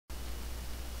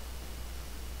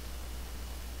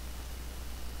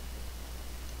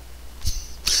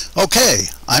Okay,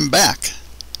 I'm back,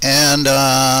 and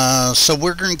so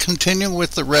we're going to continue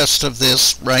with the rest of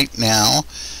this right now.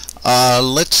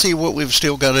 Let's see what we've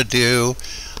still got to do.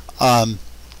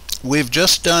 We've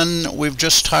just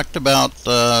talked about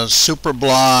super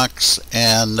blocks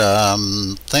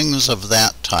and things of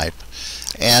that type,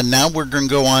 and now we're going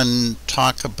to go on and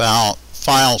talk about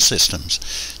file systems.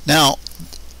 Now,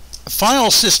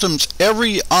 file systems,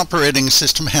 every operating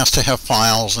system has to have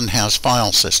files and has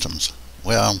file systems.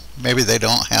 Well, maybe they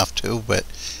don't have to, but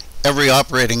every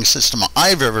operating system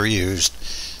I've ever used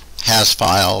has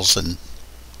files and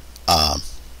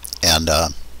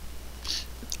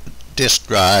disk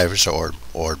drives or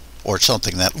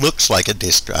something that looks like a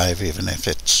disk drive, even if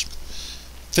it's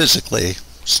physically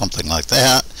something like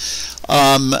that.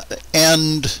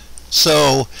 And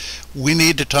so we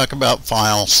need to talk about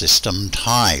file system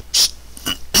types.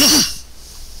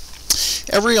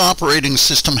 Every operating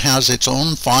system has its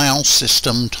own file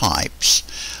system types.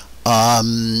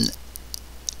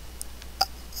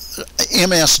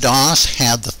 MS-DOS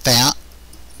had the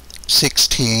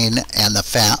FAT16 and the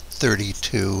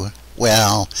FAT32.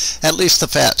 Well, at least the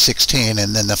FAT16,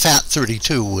 and then the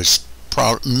FAT32 was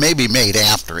maybe made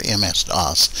after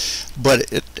MS-DOS. But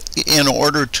in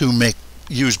order to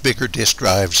use bigger disk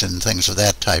drives and things of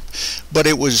that type. But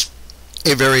it was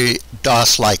a very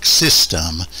DOS-like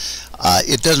system.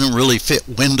 It doesn't really fit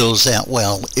Windows that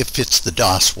well. It fits the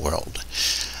DOS world.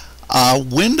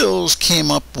 Windows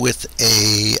came up with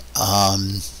its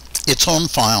own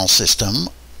file system,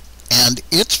 and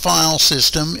its file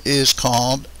system is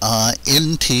called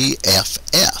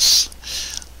NTFS.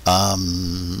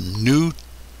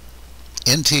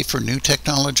 NT for new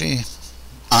technology?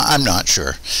 I'm not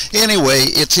sure. Anyway,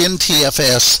 it's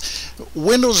NTFS.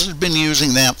 Windows has been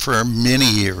using that for many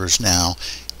years now.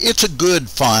 It's a good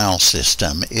file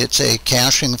system. It's a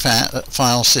caching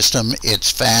file system.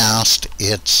 It's fast.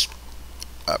 It's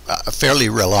fairly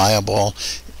reliable.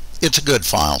 It's a good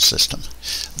file system.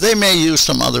 They may use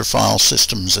some other file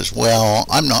systems as well.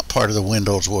 I'm not part of the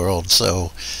Windows world,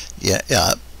 so yeah,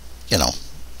 you know,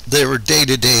 their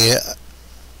day-to-day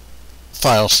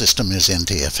file system is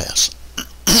NTFS.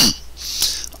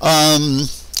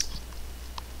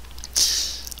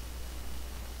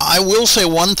 I will say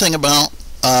one thing about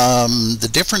the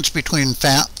difference between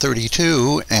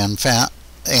FAT32 and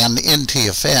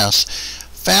NTFS.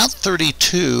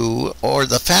 FAT32, or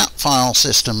the FAT file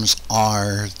systems,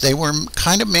 they were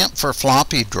kind of meant for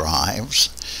floppy drives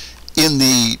in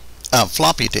the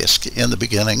floppy disk in the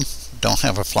beginning. Don't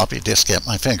have a floppy disk at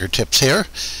my fingertips here,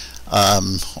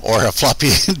 or a floppy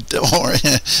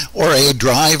or a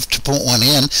drive to put one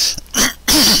in.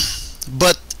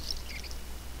 But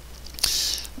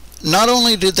not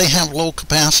only did they have low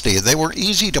capacity, they were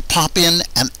easy to pop in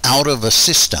and out of a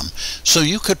system. So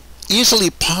you could easily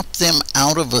pop them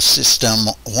out of a system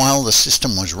while the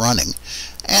system was running.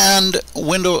 And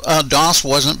DOS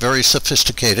wasn't very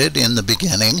sophisticated in the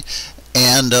beginning,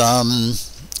 and the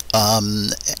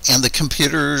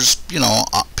computers, you know,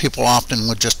 people often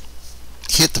would just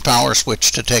hit the power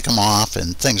switch to take them off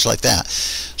and things like that.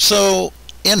 So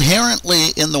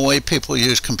inherently in the way people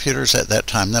used computers at that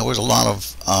time, there was a lot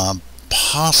of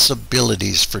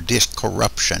possibilities for disk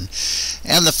corruption.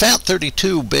 And the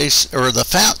FAT32 the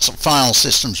FAT file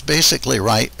systems basically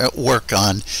work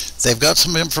on, they've got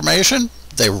some information,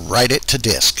 they write it to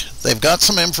disk. They've got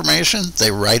some information,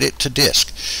 they write it to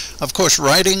disk. Of course,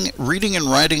 reading and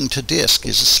writing to disk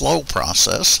is a slow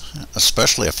process,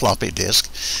 especially a floppy disk.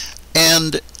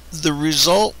 And the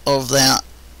result of that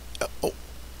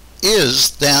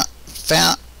is that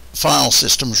FAT file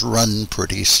systems run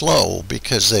pretty slow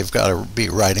because they've got to be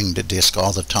writing to disk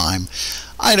all the time.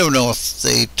 I don't know if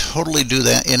they totally do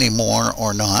that anymore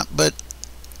or not, but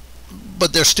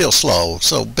they're still slow.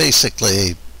 So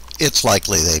basically, it's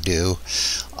likely they do.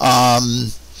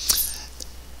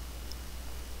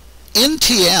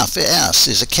 NTFS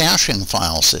is a caching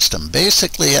file system.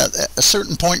 Basically, at a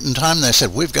certain point in time, they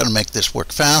said, we've got to make this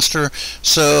work faster.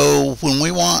 So when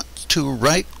we want to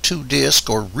write to disk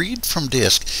or read from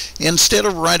disk, instead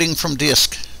of writing from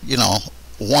disk, you know,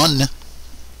 one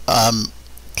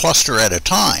cluster at a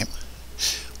time,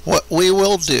 what we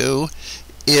will do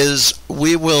is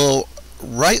we will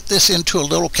write this into a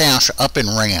little cache up in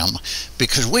RAM,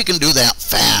 because we can do that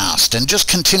fast and just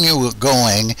continue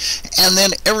going, and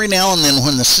then every now and then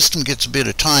when the system gets a bit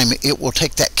of time, it will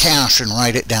take that cache and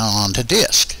write it down onto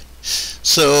disk.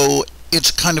 So it's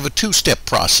kind of a two-step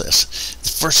process.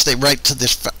 First they write to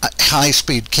this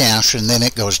high-speed cache, and then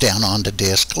it goes down onto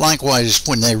disk. Likewise,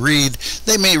 when they read,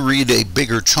 they may read a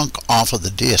bigger chunk off of the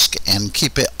disk and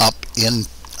keep it up in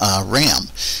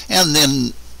RAM. And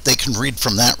then they can read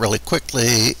from that really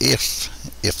quickly if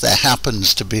that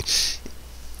happens to be,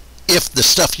 if the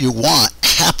stuff you want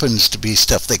happens to be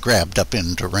stuff they grabbed up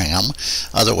into RAM.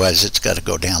 Otherwise, it's got to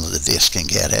go down to the disk and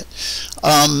get it.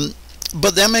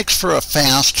 But that makes for a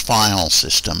fast file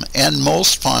system, and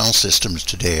most file systems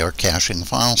today are caching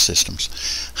file systems.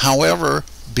 However,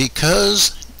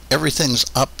 because everything's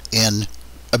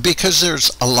because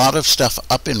there's a lot of stuff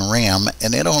up in RAM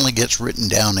and it only gets written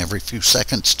down every few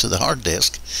seconds to the hard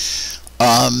disk,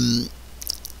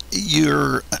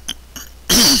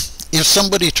 if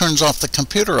somebody turns off the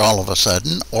computer all of a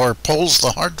sudden or pulls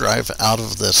the hard drive out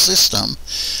of the system,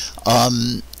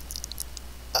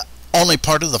 only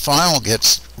part of the file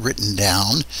gets written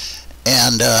down,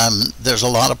 and there's a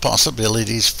lot of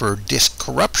possibilities for disk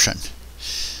corruption.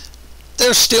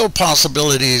 There's still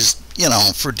possibilities, you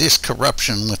know, for disk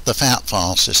corruption with the fat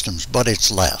file systems, but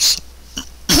it's less.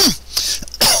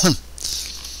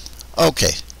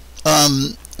 Okay,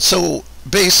 so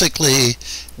basically,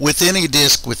 with any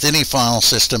disk, with any file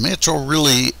system, it's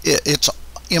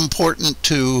important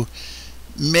to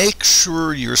make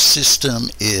sure your system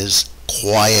is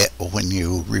quiet when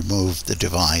you remove the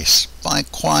device. By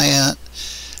quiet,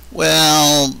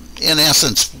 well, in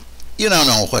essence, you don't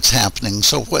know what's happening.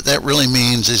 So what that really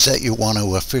means is that you want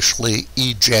to officially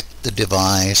eject the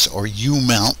device, or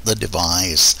umount the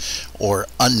device, or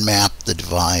unmap the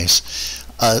device.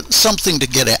 Something to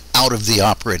get it out of the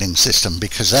operating system,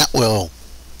 because that will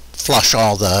flush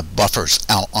all the buffers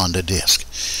out onto disk.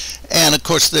 And of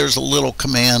course, there's a little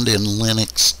command in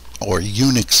Linux or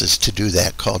Unixes to do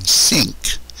that called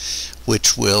sync,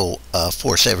 which will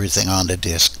force everything onto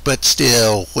disk. But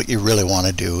still, what you really want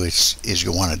to do is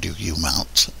you want to do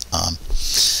umount.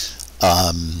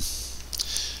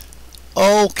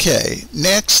 Okay,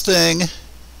 next thing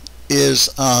is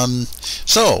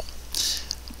so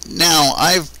now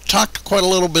I've talked quite a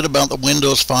little bit about the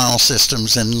Windows file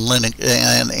systems and Linux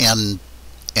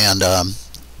and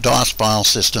DOS file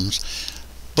systems,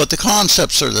 but the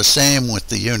concepts are the same with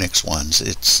the Unix ones.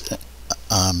 It's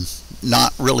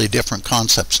not really different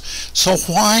concepts. So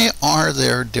why are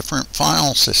there different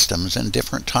file systems and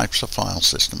different types of file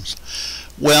systems?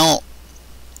 Well,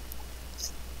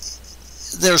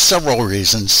 there's several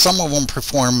reasons. Some of them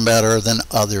perform better than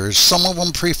others. Some of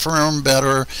them perform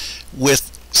better with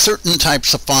certain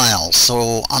types of files.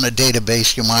 So on a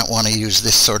database, you might want to use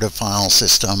this sort of file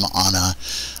system. On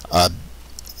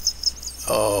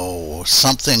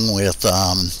something with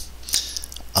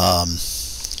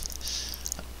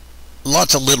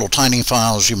lots of little tiny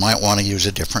files, you might want to use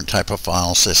a different type of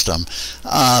file system.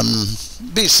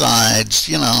 Besides,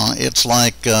 you know, it's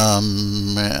like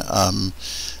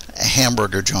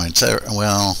hamburger joints.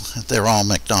 Well, they're all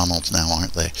McDonald's now,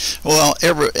 aren't they? Well,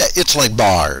 it's like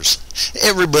bars.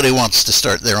 Everybody wants to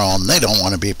start their own. They don't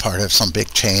want to be part of some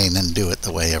big chain and do it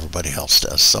the way everybody else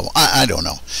does. So I don't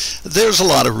know. There's a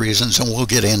lot of reasons, and we'll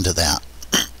get into that.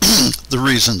 The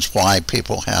reasons why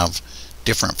people have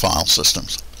different file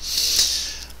systems.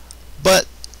 But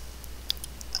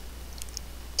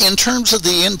in terms of the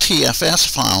NTFS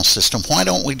file system, why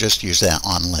don't we just use that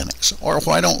on Linux? Or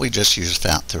why don't we just use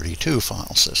FAT32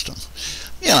 file system?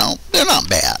 You know, they're not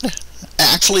bad.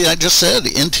 Actually, I just said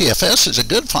NTFS is a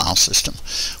good file system.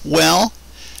 Well,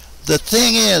 the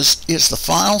thing is the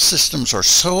file systems are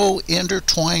so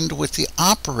intertwined with the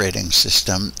operating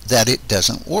system that it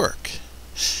doesn't work.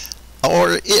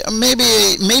 Or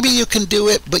maybe you can do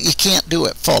it, but you can't do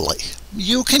it fully.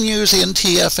 You can use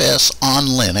NTFS on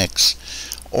Linux,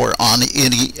 or on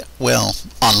any, well,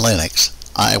 on Linux.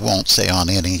 I won't say on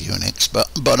any Unix,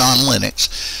 but on Linux.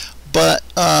 But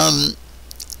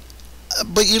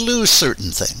you lose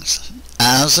certain things.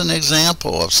 As an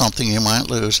example of something you might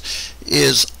lose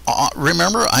is,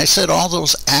 remember I said all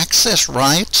those access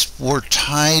rights were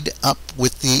tied up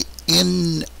with the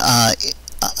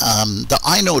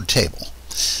inode table.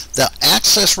 The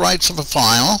access rights of a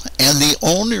file and the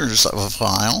owners of a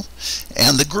file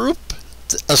and the group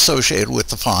associated with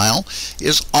the file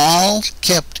is all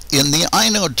kept in the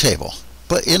inode table.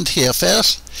 But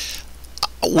NTFS,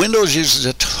 Windows uses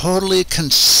a totally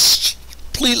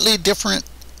completely different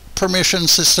permission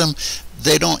system.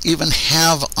 They don't even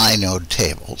have inode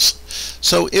tables.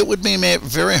 So it would be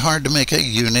very hard to make a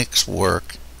Unix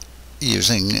work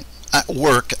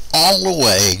all the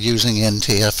way using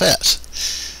NTFS.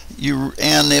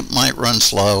 And it might run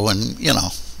slow, and you know,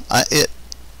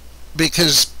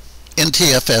 because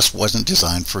NTFS wasn't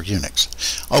designed for Unix.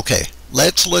 Okay,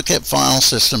 let's look at file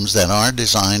systems that are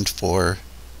designed for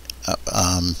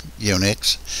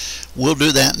Unix. We'll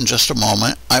do that in just a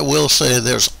moment. I will say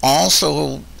there's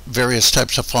also various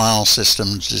types of file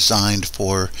systems designed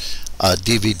for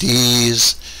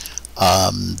DVDs.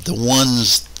 The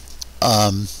ones,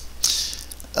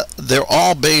 they're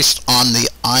all based on the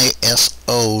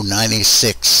ISO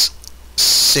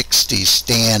 9660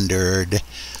 standard.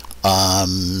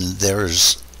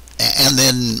 And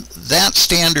then that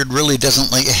standard really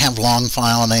doesn't let you have long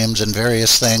file names and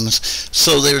various things,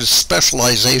 so there's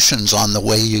specializations on the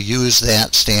way you use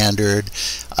that standard.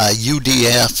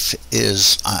 UDF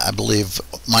is, I believe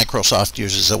Microsoft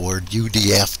uses the word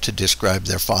UDF to describe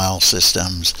their file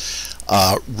systems.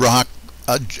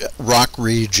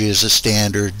 Rockridge is a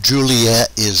standard.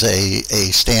 Joliet is a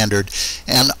standard,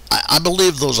 and I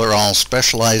believe those are all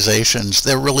specializations.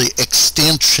 They're really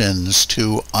extensions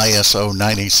to ISO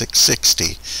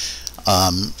 9660.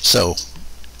 So,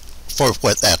 for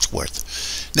what that's worth.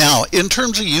 Now, in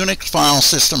terms of Unix file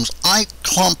systems, I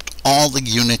clumped all the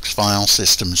Unix file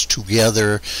systems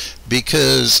together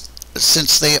because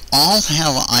since they all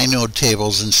have inode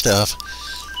tables and stuff,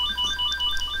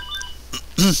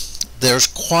 there's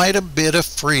quite a bit of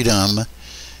freedom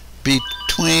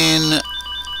between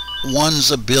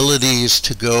one's abilities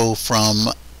to go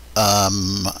from,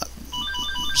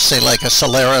 say, like a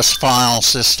Solaris file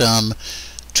system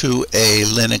to a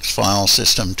Linux file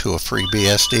system to a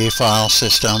FreeBSD file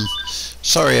system.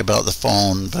 Sorry about the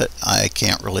phone, but I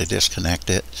can't really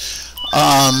disconnect it.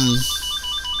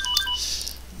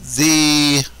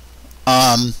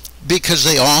 Because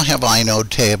they all have inode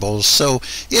tables, so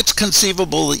it's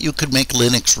conceivable that you could make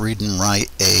Linux read and write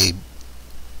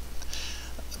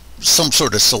some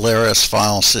sort of Solaris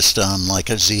file system like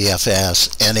a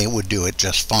ZFS, and it would do it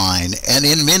just fine. And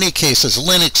in many cases,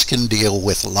 Linux can deal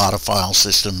with a lot of file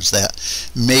systems that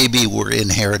maybe were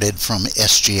inherited from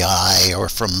SGI or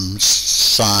from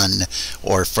Sun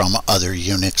or from other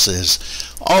Unixes,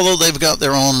 although they've got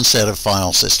their own set of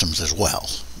file systems as well.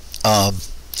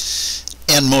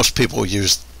 And most people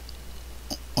use,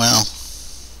 well,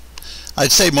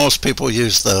 I'd say most people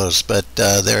use those, but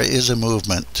there is a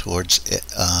movement towards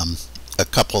a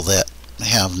couple that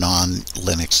have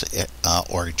non-Linux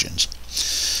origins.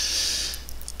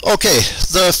 Okay,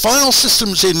 the file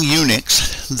systems in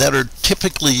Unix that are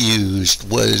typically used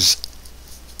was,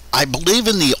 I believe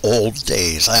in the old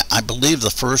days, I believe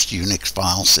the first Unix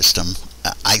file system,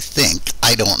 I think,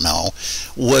 I don't know,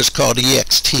 was called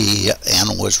EXT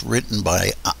and was written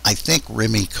by, I think,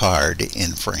 Remy Card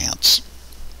in France.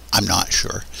 I'm not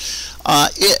sure.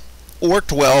 It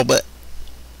worked well, but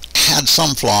had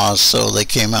some flaws, so they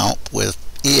came out with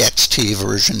EXT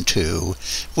version 2,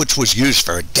 which was used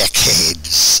for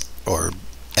decades, or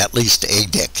at least a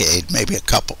decade, maybe a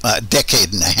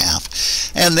decade and a half.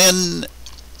 And then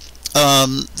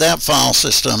that file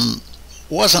system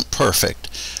wasn't perfect.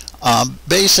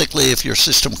 Basically, if your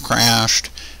system crashed,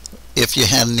 if you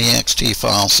had an EXT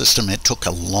file system, it took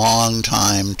a long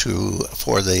time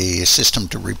for the system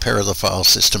to repair the file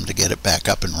system to get it back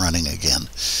up and running again.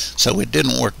 So it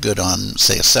didn't work good on,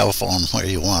 say, a cell phone where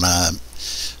you want to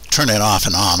turn it off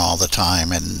and on all the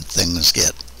time and things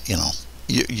get, you know,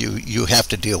 you have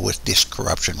to deal with disk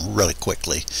corruption really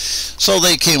quickly. So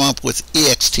they came up with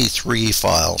ext3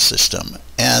 file system,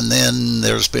 and then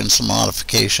there's been some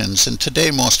modifications, and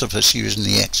today most of us use an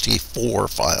ext4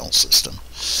 file system.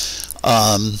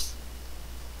 The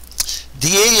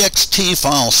AXT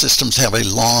file systems have a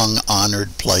long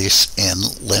honored place in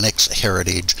Linux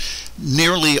heritage.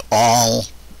 Nearly all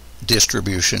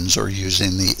distributions are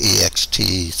using the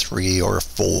ext3 or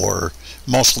 4,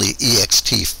 mostly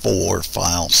ext4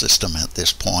 file system at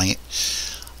this point.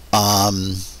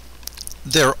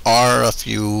 There are a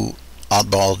few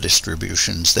oddball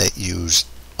distributions that use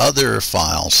other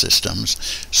file systems.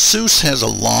 SUSE has a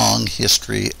long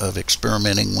history of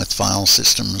experimenting with file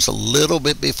systems, a little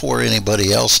bit before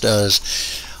anybody else does.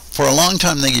 For a long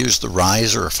time they used the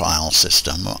Reiser file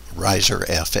system,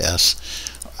 reiserfs.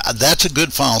 That's a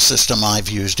good file system. I've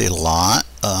used it a lot.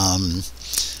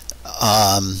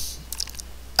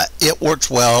 It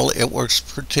works well. It works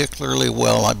particularly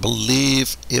well, I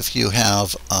believe, if you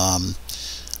have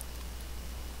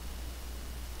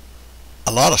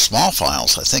a lot of small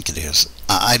files. I think it is.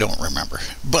 I don't remember,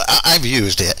 but I've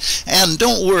used it. And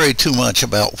don't worry too much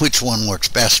about which one works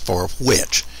best for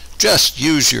which. Just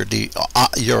use your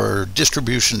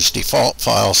distribution's default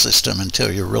file system until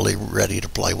you're really ready to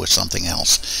play with something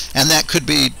else, and that could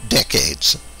be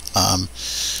decades.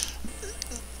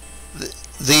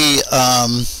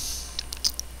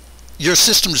 Your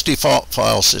system's default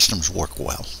file systems work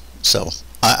well, so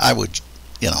I would,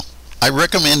 I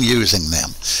recommend using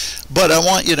them. But I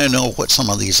want you to know what some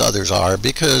of these others are,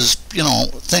 because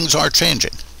things are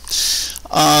changing.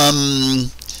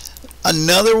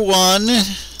 Another one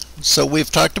So we've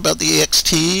talked about the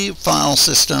ext file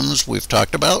systems. We've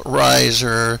talked about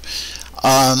Reiser.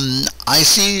 I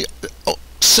see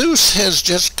SUSE has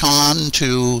just gone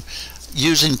to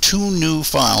using two new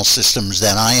file systems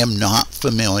that I am not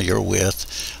familiar with.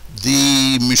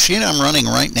 The machine I'm running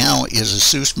right now is a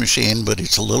SUSE machine, but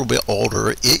it's a little bit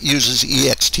older. It uses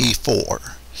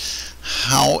ext4.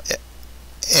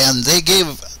 And they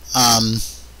gave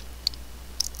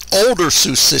older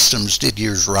SUSE systems did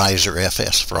use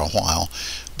reiserfs for a while,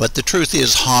 but the truth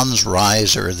is Hans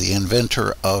Reiser, the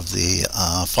inventor of the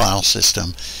file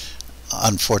system,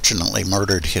 unfortunately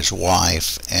murdered his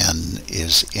wife and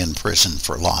is in prison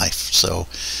for life. So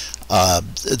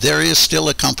there is still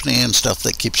a company and stuff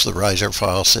that keeps the Reiser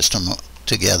file system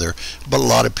together, but a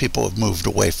lot of people have moved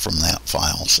away from that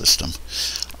file system.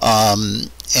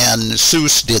 And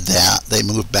SUSE did that. They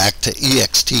moved back to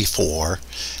ext4.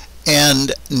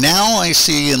 And now I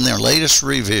see in their latest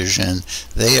revision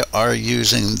they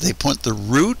put the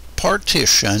root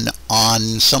partition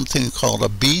on something called a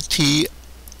btrfs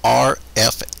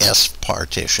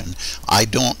partition. I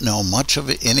don't know much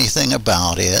of anything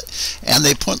about it, and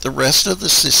they put the rest of the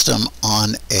system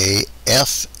on an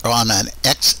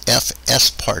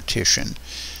mkfs partition,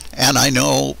 and I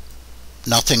know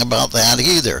nothing about that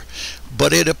either.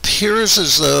 But it appears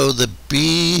as though the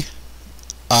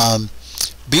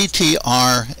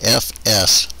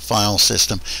btrfs file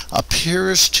system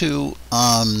appears to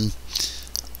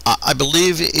I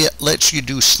believe it lets you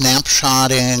do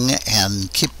snapshotting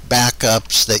and keep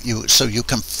backups so you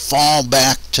can fall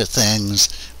back to things.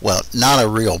 Well, not a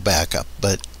real backup,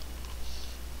 but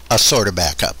a sort of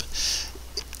backup.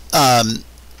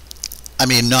 I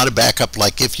mean, not a backup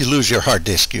like if you lose your hard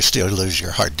disk, you still lose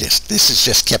your hard disk. This is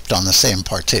just kept on the same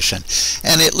partition.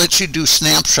 And it lets you do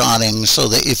snapshotting so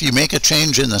that if you make a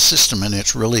change in the system and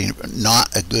it's really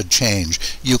not a good change,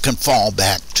 you can fall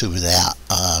back to that,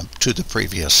 to the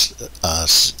previous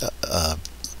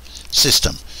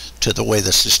system, to the way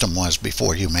the system was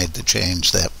before you made the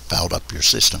change that fouled up your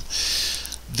system.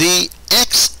 The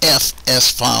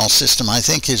mkfs file system, I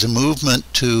think, is a movement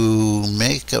to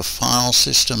make a file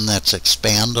system that's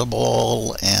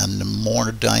expandable and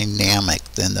more dynamic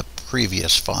than the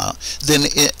previous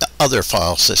other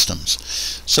file systems.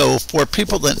 So for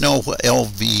people that know what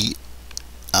LVM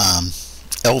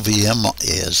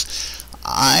is,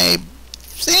 I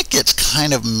think it's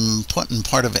kind of putting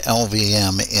part of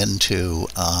LVM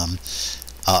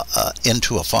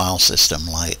into a file system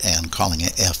and calling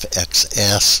it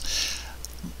fxs,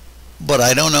 but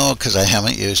I don't know because I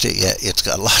haven't used it yet. It's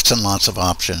got lots and lots of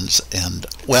options, and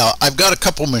well, I've got a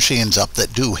couple machines up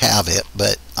that do have it,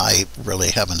 but I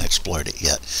really haven't explored it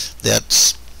yet.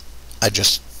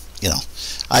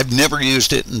 I've never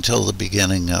used it until the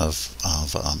beginning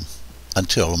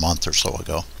until a month or so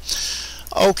ago.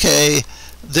 Okay.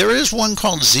 There is one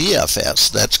called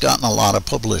ZFS that's gotten a lot of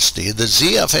publicity. The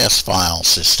ZFS file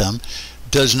system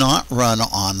does not run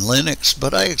on Linux,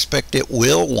 but I expect it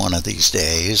will one of these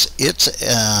days. It's,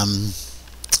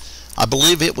 I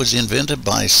believe it was invented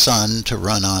by Sun to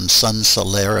run on Sun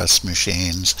Solaris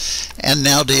machines, and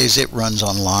nowadays it runs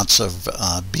on lots of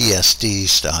BSD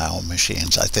style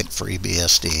machines. I think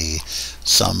FreeBSD,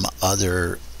 some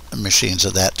other machines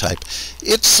of that type.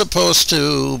 It's supposed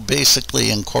to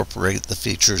basically incorporate the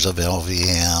features of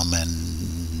LVM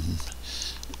and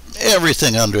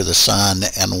everything under the sun,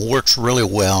 and works really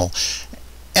well.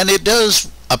 And it does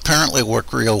apparently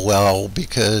work real well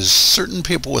because certain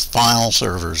people with file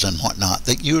servers and whatnot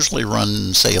that usually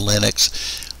run, say, Linux,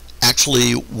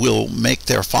 actually will make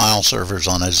their file servers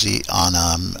on a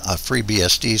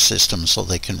FreeBSD system so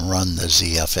they can run the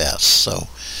ZFS. So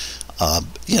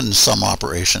in some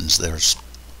operations, there's,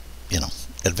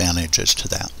 advantages to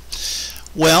that.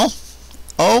 Well,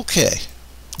 okay.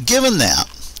 Given that,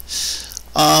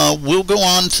 we'll go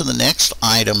on to the next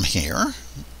item here.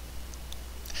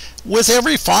 With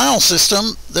every file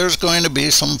system, there's going to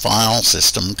be some file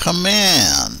system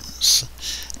commands.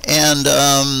 And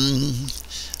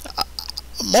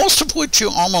most of which you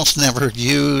almost never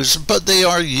use, but they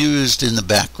are used in the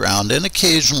background, and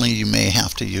occasionally you may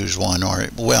have to use one, or,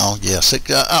 well, yes,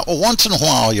 once in a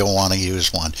while you'll want to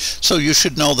use one, so you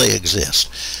should know they exist.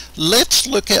 Let's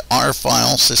look at our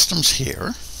file systems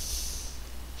here.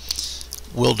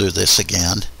 We'll do this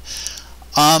again.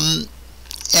 And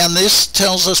this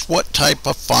tells us what type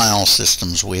of file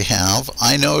systems we have.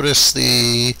 I notice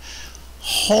the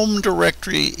home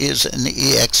directory is an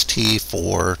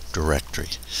ext4 directory.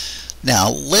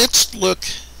 Now let's look,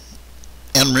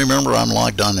 and remember I'm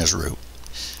logged on as root.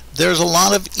 There's a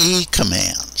lot of E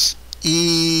commands,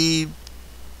 E2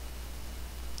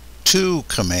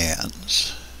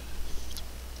 commands,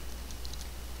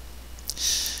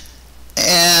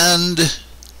 and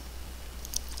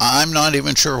I'm not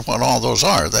even sure what all those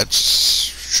are. That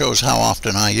shows how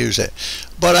often I use it.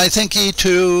 But I think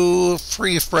E2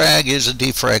 freefrag is a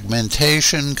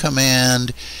defragmentation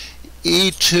command.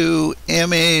 E2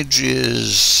 image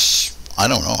is, I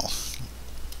don't know.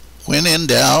 When in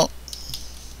doubt,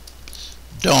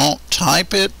 don't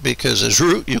type it, because as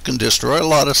root you can destroy a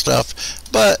lot of stuff.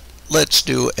 But let's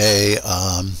do a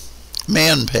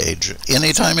man page.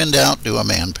 Anytime in doubt, do a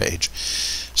man page.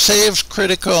 Saves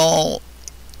critical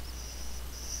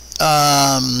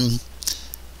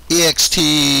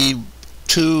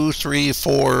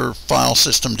ext234 file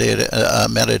system data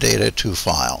metadata to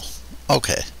file.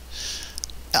 Okay.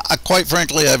 Quite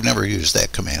frankly, I've never used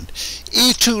that command.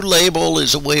 E2 label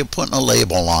is a way of putting a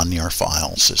label on your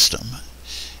file system.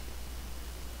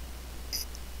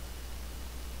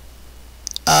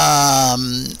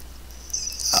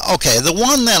 Okay, the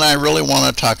one that I really want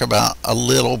to talk about a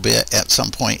little bit at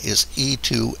some point is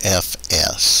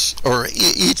E2FS, or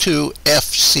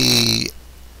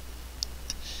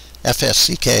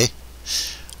fsck,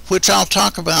 which I'll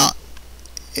talk about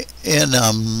in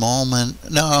a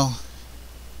moment. No.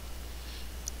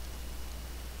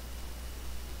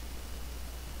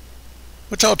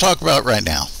 Which I'll talk about right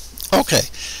now. Okay.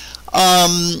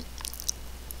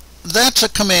 That's a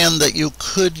command that you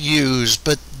could use,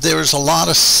 but there's a lot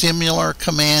of similar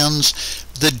commands.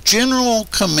 The general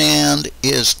command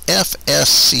is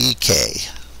fsck,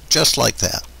 just like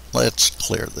that. Let's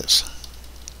clear this.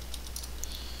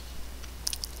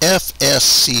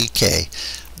 fsck.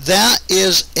 That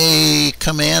is a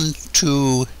command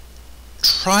to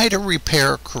try to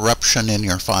repair corruption in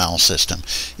your file system.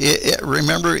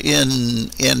 Remember,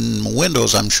 in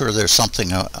Windows, I'm sure there's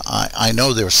something, I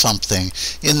know there's something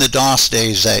in the DOS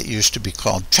days that used to be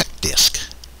called check disk.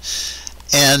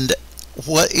 And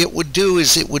what it would do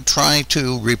is it would try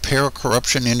to repair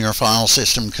corruption in your file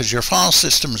system, because your file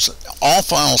systems, all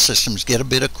file systems get a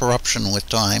bit of corruption with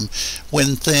time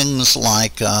when things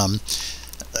like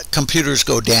computers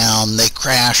go down, they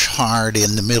crash hard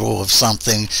in the middle of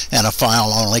something, and a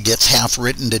file only gets half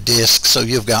written to disk, so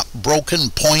you've got broken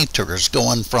pointers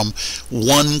going from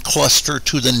one cluster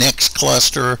to the next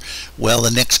cluster. Well,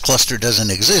 the next cluster doesn't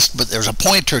exist, but there's a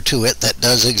pointer to it that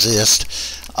does exist.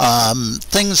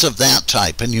 Things of that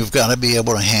type, and you've got to be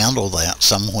able to handle that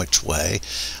some which way.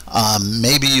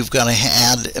 Maybe you've got to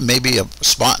add, maybe a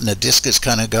spot in the disk has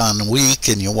kind of gone weak,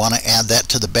 and you want to add that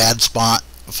to the bad spot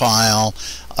file.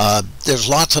 There's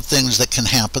lots of things that can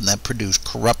happen that produce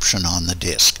corruption on the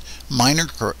disk.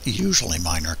 Usually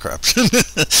minor corruption,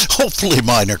 hopefully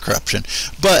minor corruption,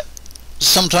 but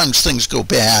sometimes things go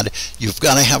bad. You've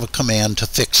got to have a command to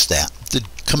fix that. The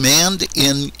command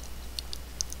in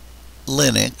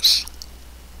Linux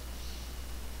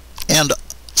and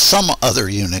some other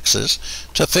Unixes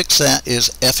to fix that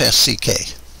is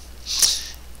fsck.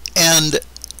 And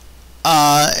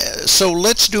so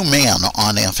let's do man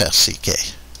on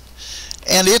fsck.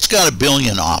 And it's got a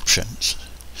billion options.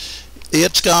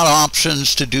 It's got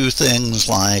options to do things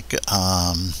like,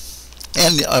 and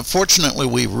fortunately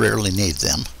we rarely need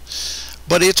them,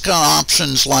 but it's got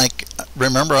options like,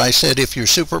 remember I said if your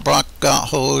superblock got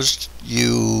hosed,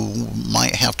 you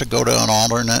might have to go to an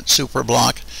alternate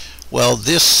superblock. Well,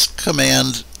 this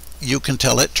command, you can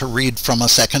tell it to read from a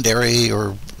secondary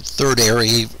or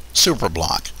tertiary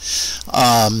superblock,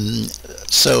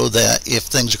 so that if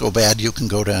things go bad, you can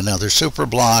go to another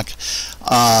superblock.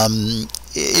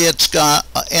 It's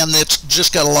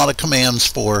just got a lot of commands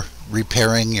for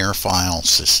repairing your file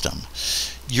system.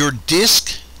 Your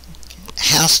disk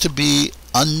has to be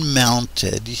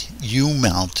unmounted,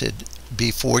 U-mounted,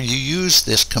 before you use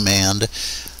this command,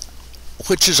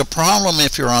 which is a problem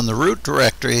if you're on the root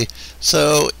directory.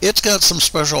 So it's got some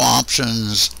special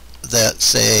options that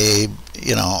say,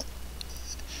 you know,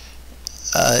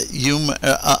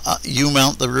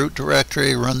 U-mount the root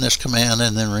directory, run this command,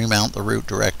 and then remount the root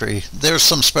directory. There's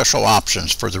some special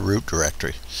options for the root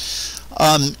directory.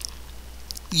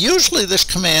 Usually this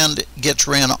command gets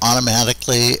ran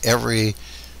automatically every,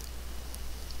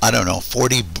 I don't know,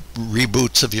 40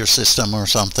 reboots of your system or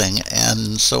something.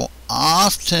 And so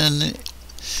often,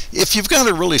 if you've got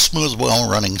a really smooth,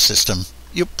 well-running system,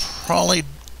 you probably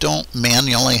don't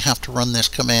manually have to run this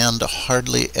command,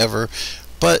 hardly ever.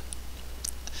 But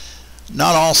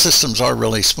not all systems are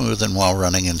really smooth and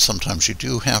well-running, and sometimes you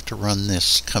do have to run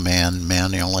this command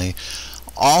manually.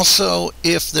 Also,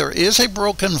 if there is a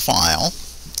broken file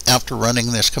after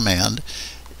running this command,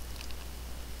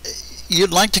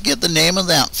 you'd like to get the name of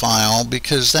that file,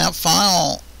 because that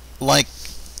file, like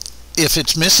if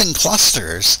it's missing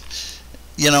clusters,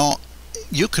 you know,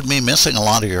 you could be missing a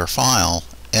lot of your file,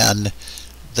 and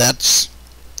that's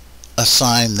a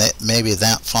sign that maybe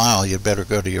that file, you'd better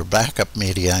go to your backup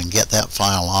media and get that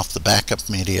file off the backup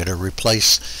media to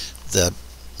replace the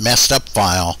messed up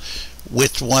file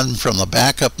with one from the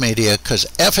backup media, because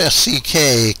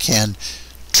fsck can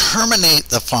terminate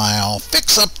the file,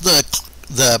 fix up the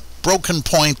broken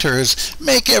pointers,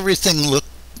 make everything look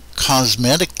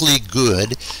cosmetically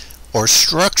good or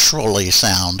structurally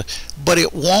sound, but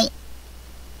it won't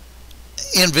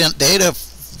invent data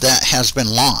that has been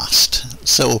lost.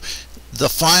 So the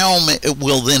file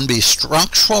will then be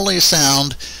structurally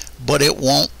sound, but it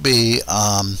won't be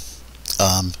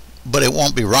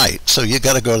right. So you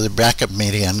got to go to the backup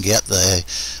media and get the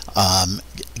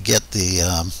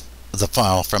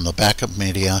file from the backup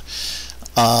media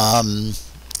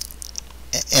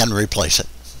and replace it.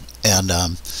 And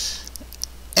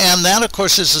that, of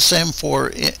course, is the same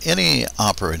for any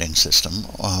operating system,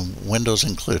 Windows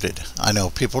included. I know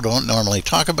people don't normally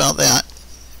talk about that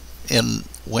in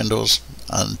Windows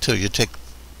until you take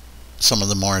some of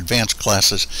the more advanced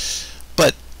classes,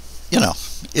 but you know,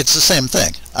 it's the same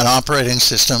thing. An operating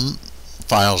system,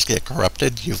 files get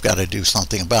corrupted, you've got to do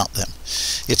something about them.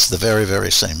 It's the very,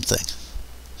 very same thing.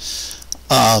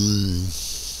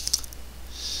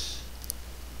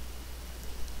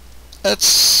 Let's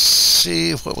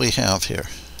see what we have here.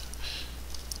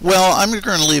 Well, I'm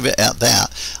going to leave it at that.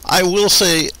 I will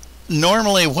say,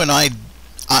 normally when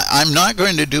I'm not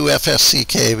going to do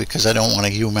fsck because I don't want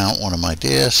to umount one of my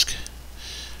disk.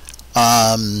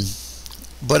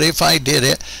 But if I did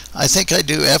it, I think I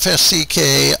do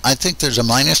fsck. I think there's a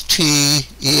 -t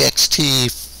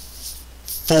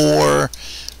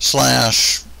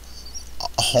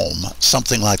ext4/home,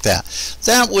 something like that.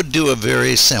 That would do a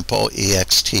very simple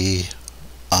ext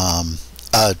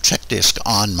check disk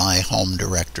on my home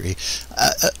directory.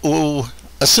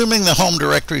 Assuming the home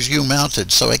directory is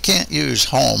umounted, so I can't use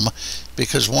home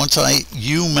because once I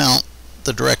umount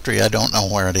the directory, I don't know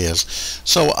where it is.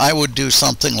 So I would do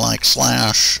something like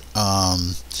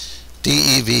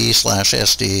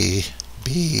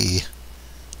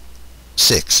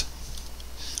 /dev/sdb6.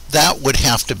 That would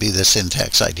have to be the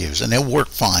syntax I'd use, and it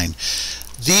worked fine.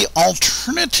 The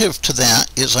alternative to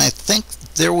that is, I think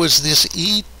there was this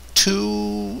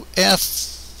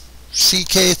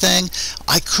E2FCK thing.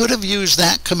 I could have used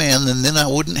that command, and then I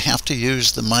wouldn't have to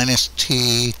use the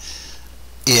 -t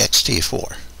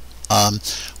ext4.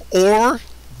 Or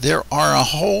there are a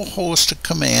whole host of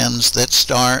commands that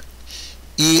start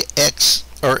ex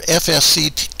or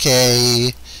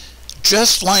fsck,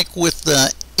 just like with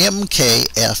the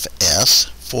mkfs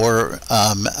for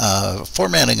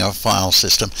formatting a file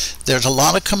system. There's a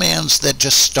lot of commands that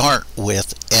just start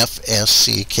with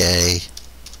fsck,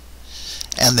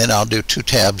 and then I'll do 2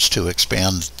 tabs to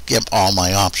expand, get all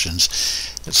my options.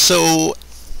 So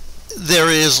there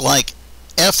is like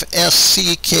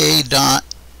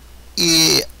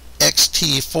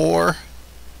fsck.ext4,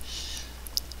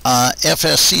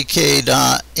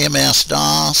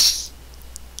 fsck.msdos,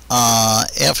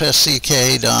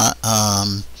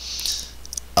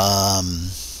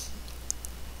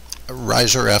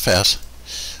 reiserfs,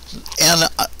 and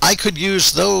I could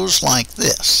use those like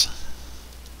this.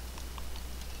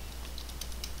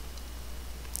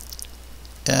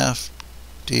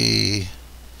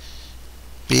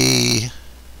 fdb6,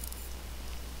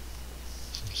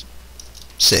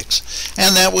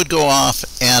 and that would go off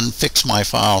and fix my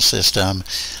file system.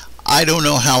 I don't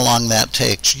know how long that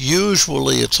takes.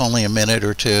 Usually it's only a minute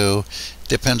or two.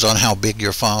 Depends on how big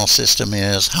your file system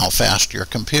is, how fast your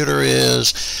computer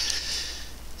is,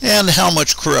 and how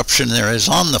much corruption there is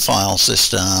on the file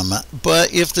system.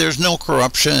 But if there's no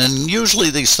corruption, usually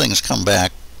these things come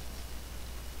back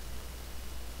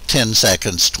 10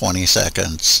 seconds, 20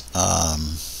 seconds.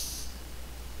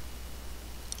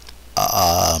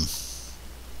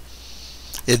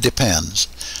 It depends.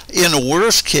 In a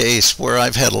worst case, where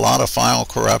I've had a lot of file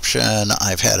corruption,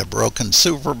 I've had a broken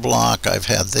superblock, I've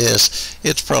had this,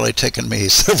 it's probably taken me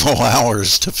several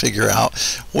hours to figure out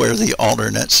where the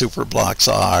alternate superblocks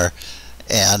are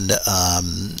and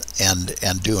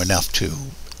do enough to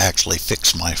actually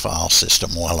fix my file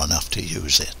system well enough to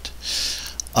use it.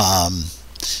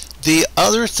 The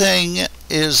other thing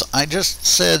is, I just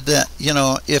said that, you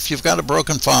know, if you've got a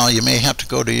broken file, you may have to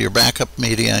go to your backup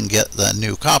media and get the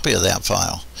new copy of that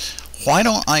file. Why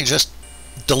don't I just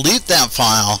delete that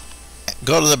file,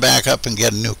 go to the backup, and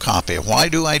get a new copy? Why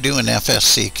do I do an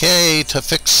fsck to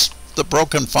fix the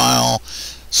broken file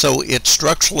so it's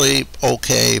structurally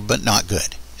okay but not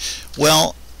good?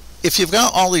 Well, if you've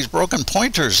got all these broken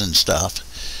pointers and stuff,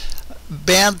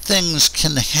 bad things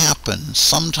can happen.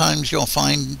 Sometimes you'll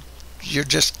find you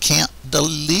just can't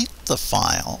delete the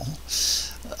file.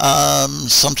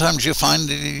 Sometimes you find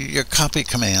your copy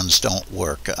commands don't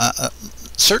work.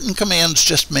 Certain commands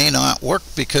just may not work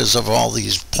because of all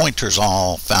these pointers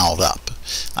all fouled up.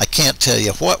 I can't tell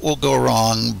you what will go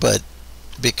wrong, but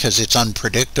because it's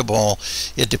unpredictable,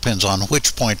 it depends on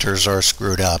which pointers are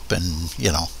screwed up and,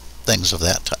 you know, things of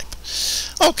that type.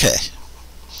 Okay,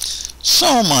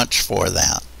 so much for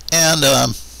that.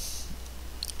 And,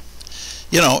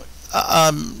 you know,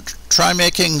 try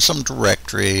making some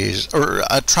directories, or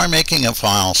try making a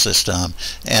file system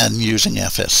and using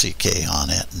fsck on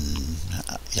it, and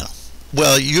you know,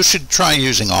 well, you should try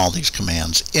using all these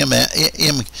commands: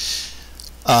 mkfs,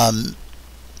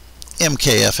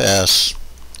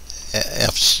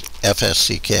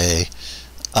 fsck,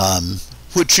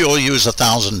 which you'll use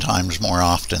 1,000 times more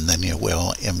often than you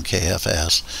will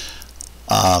mkfs.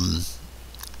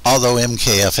 Although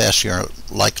mkfs you're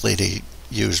likely to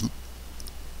use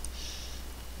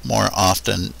more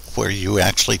often where you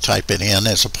actually type it in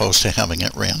as opposed to having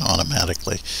it ran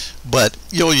automatically. But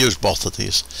you'll use both of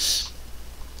these.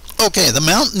 Okay, the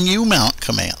mount and umount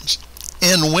commands.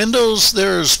 In Windows,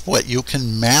 there's what you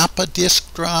can map a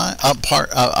disk drive,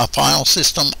 a file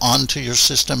system onto your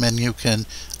system, and you can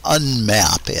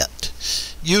unmap it.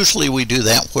 Usually we do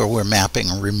that where we're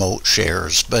mapping remote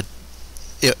shares, but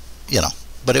it, you know,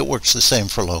 but it works the same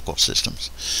for local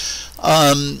systems.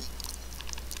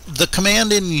 The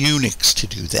command in Unix to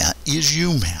do that is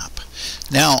umap.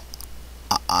 Now,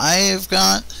 I've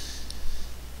got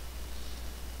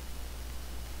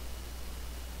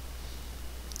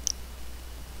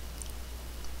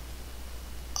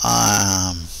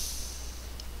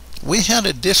we had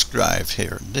a disk drive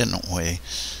here, didn't we?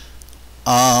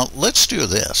 Let's do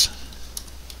this.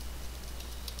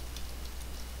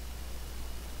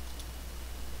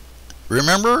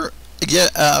 Remember,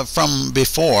 from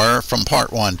before, from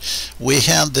part 1, we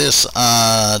had this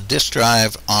disk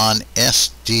drive on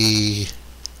SDG.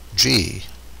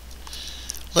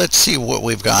 Let's see what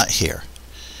we've got here.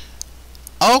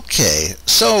 Okay,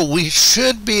 so we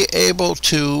should be able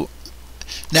to,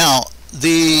 now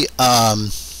the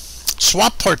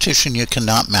swap partition you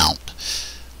cannot mount.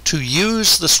 To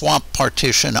use the swap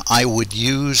partition, I would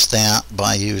use that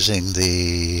by using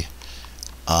the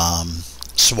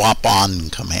swap on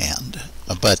command,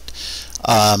 but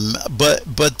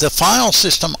the file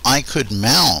system I could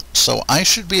mount, so I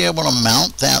should be able to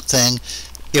mount that thing.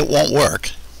 It won't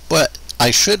work, but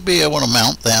I should be able to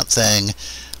mount that thing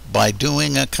by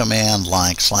doing a command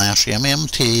like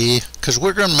 /mmt, because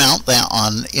we're going to mount that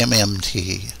on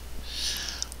mmt,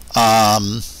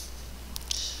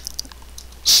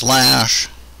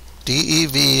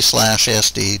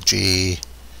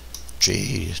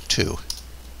 /dev/sdg-g2.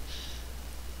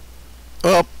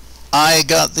 Oh, I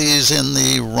got these in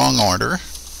the wrong order.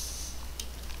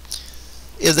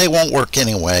 They won't work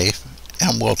anyway,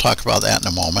 and we'll talk about that in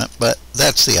a moment, but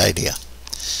that's the idea.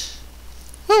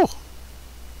 Whew.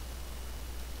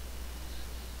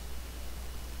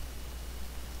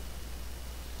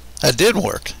 That did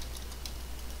work.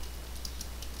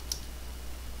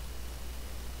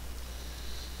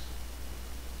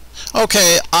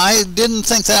 Okay, I didn't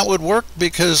think that would work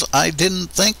because I didn't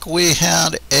think we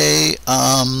had a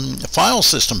file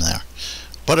system there,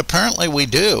 but apparently we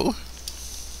do.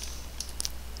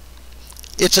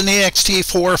 It's an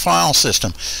ext4 file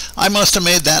system. I must have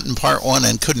made that in part 1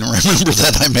 and couldn't remember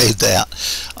that I made that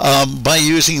by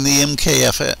using the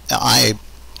mkfs.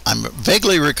 I'm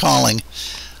vaguely recalling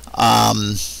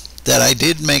that I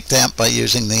did make that by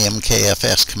using the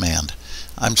mkfs command.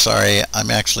 I'm sorry, I'm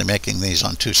actually making these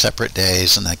on 2 separate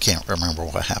days and I can't remember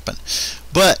what happened.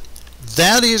 But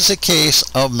that is a case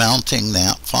of mounting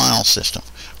that file system.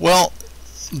 Well,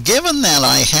 given that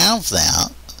I have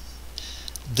that,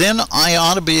 then I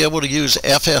ought to be able to use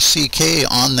fsck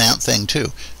on that thing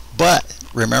too. But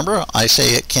remember, I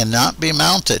say it cannot be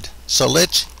mounted. So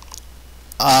let's,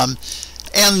 and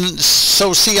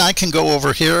so see, I can go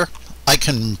over here. I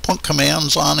can put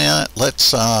commands on it.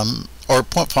 Let's, or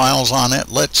put files on it.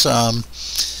 Let's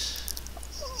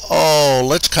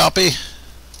let's copy.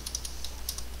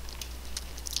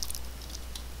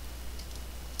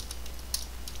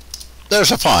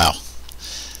 There's a file.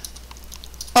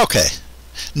 Okay,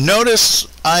 notice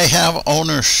I have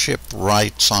ownership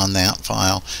rights on that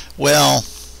file. Well,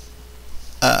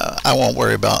 I won't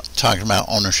worry about talking about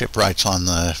ownership rights on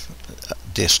the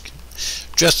disk,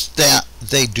 just that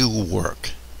they do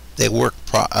work. They work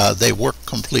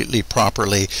completely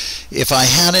properly. If I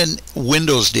had a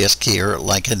Windows disk here,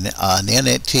 like an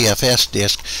NTFS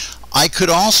disk, I could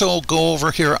also go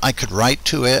over here. I could write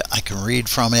to it. I can read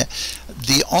from it.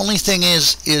 The only thing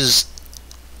is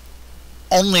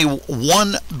only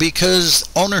one, because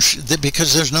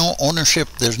there's no ownership,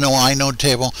 there's no inode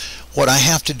table. What I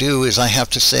have to do is I have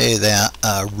to say that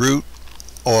root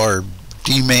or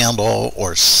dmandle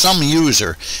or some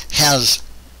user has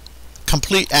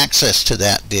complete access to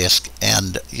that disk,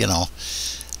 and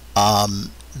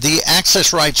the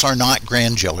access rights are not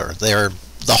granular. The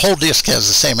whole disk has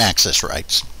the same access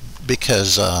rights,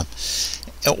 because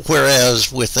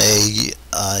whereas with a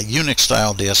Unix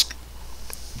style disk,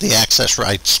 the access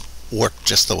rights work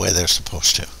just the way they're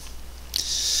supposed to.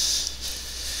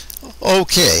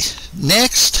 Okay,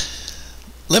 next,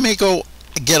 let me go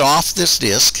get off this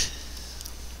disk.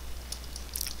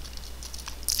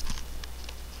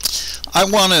 I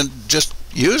want to just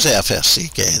use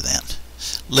fsck then.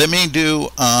 Let me do,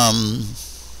 I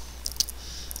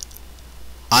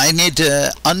need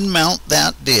to unmount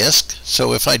that disk.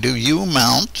 So if I do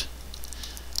umount,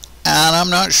 and I'm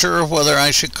not sure whether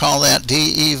I should call that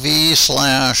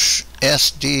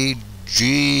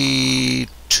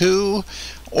dev/sdg2,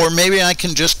 or maybe I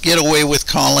can just get away with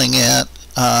calling it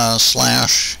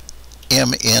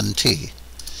 /mnt.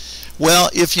 Well,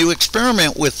 if you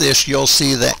experiment with this, you'll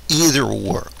see that either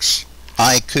works.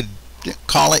 I could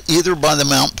call it either by the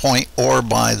mount point or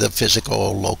by the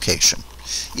physical location.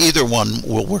 Either one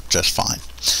will work just fine.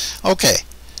 Okay,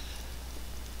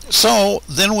 so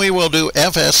then we will do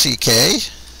fsck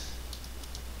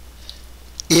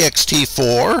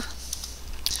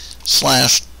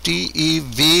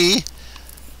ext4/dev.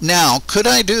 Now, could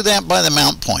I do that by the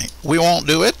mount point? We won't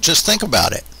do it. Just think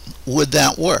about it. Would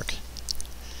that work?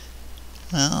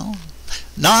 Well,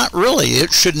 not really.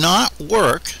 It should not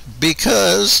work,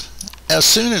 because as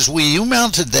soon as we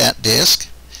mounted that disk,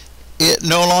 it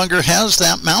no longer has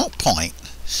that mount point.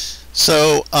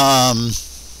 So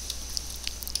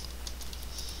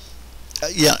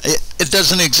yeah, it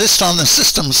doesn't exist on the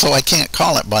system, so I can't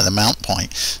call it by the mount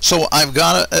point. So I've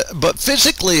got to, but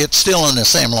physically it's still in the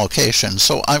same location,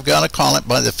 so I've got to call it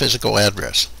by the physical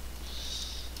address.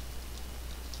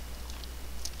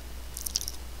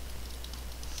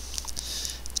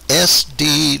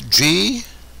 SDG2.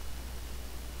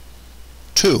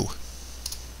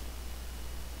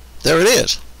 There it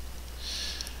is.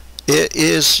 It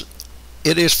is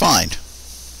fine.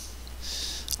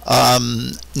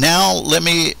 Now let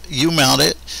me umount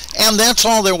it, and that's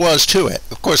all there was to it.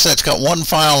 Of course, that's got one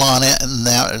file on it, and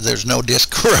there's no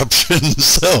disk corruption.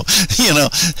 So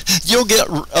you'll get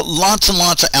lots and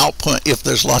lots of output if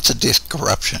there's lots of disk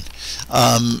corruption.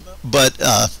 But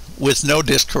with no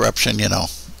disk corruption,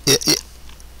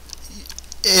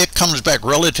 it comes back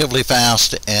relatively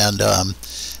fast, and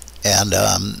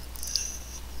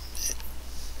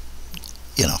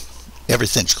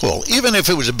everything's cool. Even if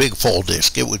it was a big full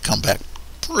disk, it would come back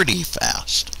pretty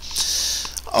fast.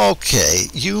 Okay,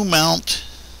 umount.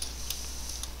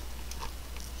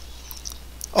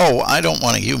 Oh, I don't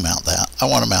want to umount that. I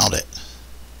want to mount it.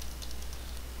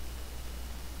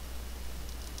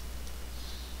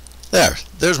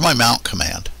 There's my mount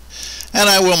command, and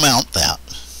I will mount that.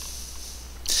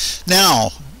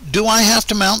 Now, do I have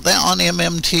to mount that on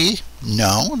MMT?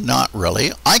 No, not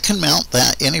really. I can mount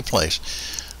that any place.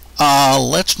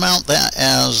 Let's mount that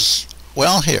as,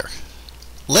 well, here.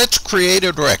 Let's create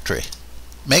a directory.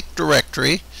 Make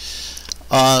directory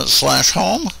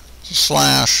 /home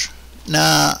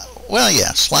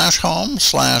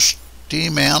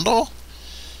 /home/dmandle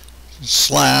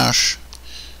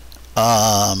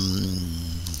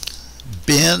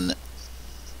 /bin.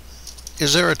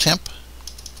 Is there a temp?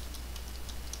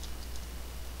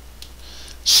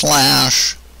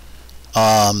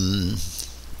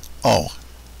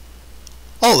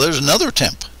 Oh, there's another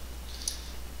temp.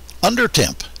 Under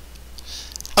temp.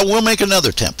 I will make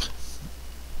another temp.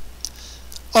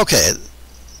 Okay.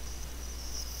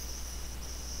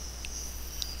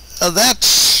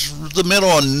 That's the middle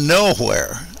of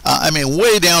nowhere. I mean,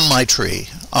 way down my tree.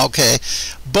 Okay.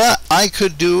 But I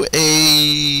could do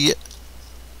a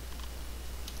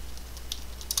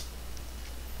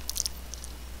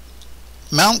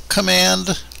mount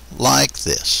command like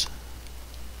this.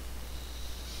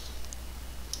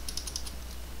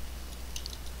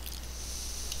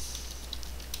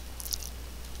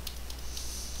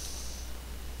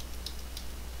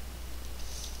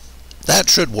 That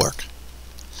should work.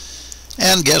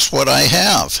 And guess what I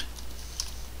have?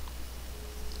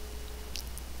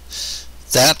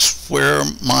 That's where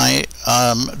my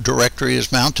directory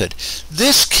is mounted.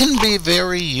 This can be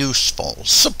very useful.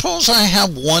 Suppose I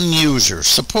have one user.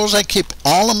 Suppose I keep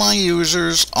all of my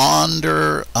users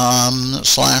under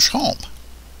 /home.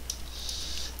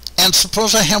 And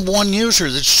suppose I have one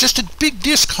user that's just a big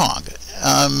disk hog.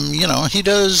 He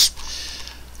does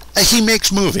he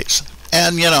makes movies,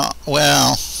 and you know,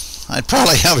 well, I'd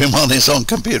probably have him on his own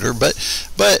computer, but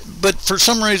for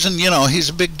some reason, you know, he's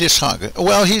a big disk hog.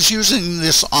 Well, he's using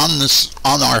this on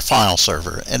our file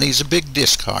server, and he's a big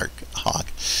disk hog.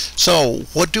 So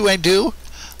what do?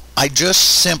 I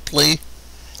just simply,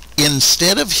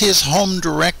 instead of his home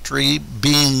directory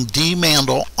being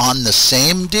dmandle on the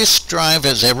same disk drive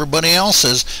as everybody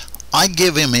else's, I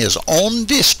give him his own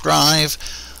disk drive.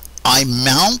 I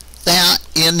mount that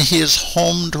in his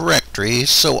home directory,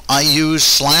 so I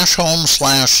use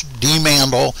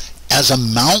 /home/dmandle as a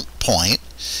mount point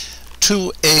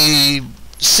to a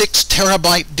 6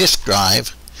 terabyte disk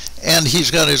drive, and he's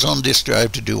got his own disk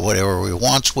drive to do whatever he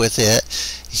wants with it.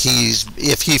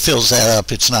 If he fills that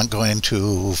up, it's not going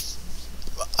to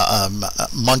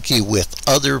monkey with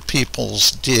other people's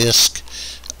disk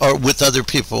or with other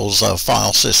people's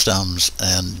file systems,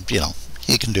 and you know,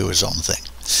 he can do his own thing.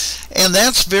 And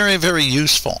that's very, very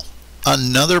useful.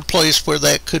 Another place where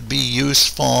that could be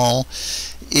useful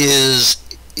is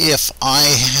if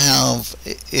my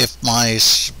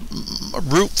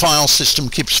root file system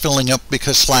keeps filling up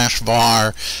because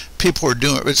 /var, people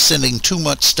are sending too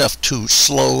much stuff to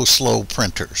slow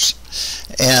printers,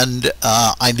 and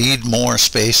I need more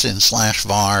space in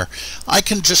 /var. I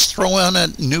can just throw in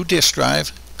a new disk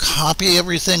drive, copy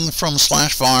everything from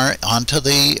 /var onto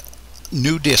the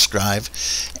new disk drive,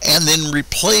 and then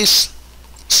replace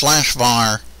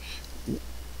 /var,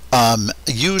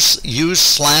 use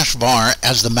 /var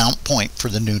as the mount point for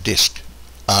the new disk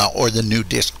or the new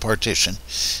disk partition.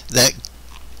 That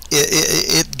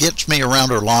it gets me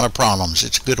around a lot of problems.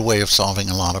 It's a good way of solving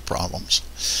a lot of problems.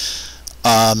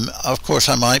 Of course,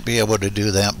 I might be able to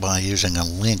do that by using a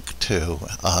link to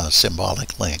a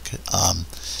symbolic link,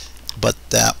 but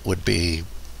that would be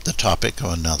the topic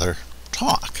of another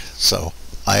talk, so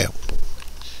I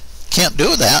can't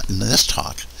do that in this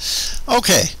talk.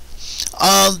 Okay,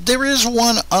 there is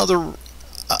one other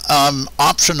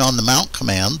option on the mount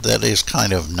command that is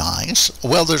kind of nice.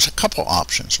 Well, there's a couple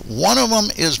options. One of them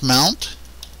is mount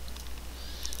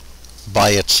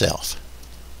by itself.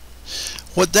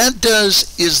 What that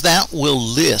does is that will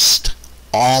list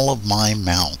all of my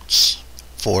mounts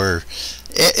for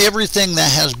everything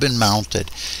that has been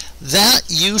mounted. That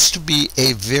used to be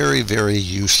a very, very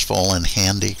useful and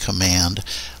handy command.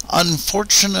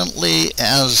 Unfortunately,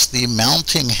 as the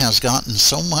mounting has gotten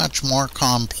so much more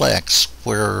complex,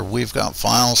 where we've got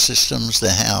file systems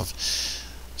that have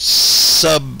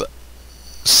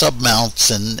sub-mounts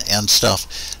and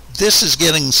stuff, this is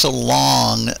getting so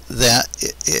long that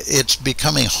it's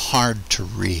becoming hard to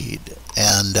read.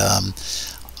 And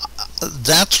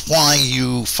that's why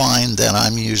you find that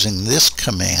I'm using this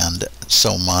command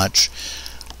so much.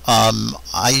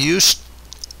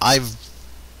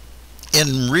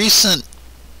 In recent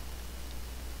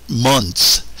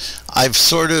months, I've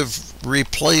sort of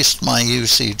replaced my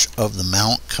usage of the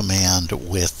mount command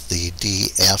with the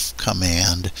df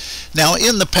command. Now,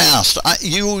 in the past,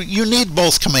 you need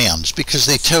both commands because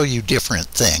they tell you different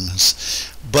things.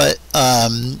 But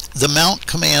the mount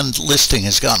command listing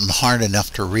has gotten hard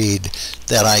enough to read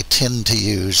that I tend to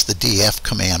use the df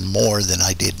command more than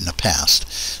I did in the past.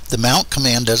 The mount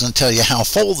command doesn't tell you how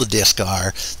full the disk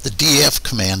are. The df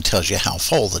command tells you how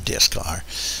full the disk are.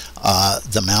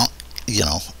 The mount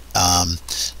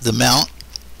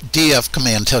df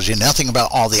command tells you nothing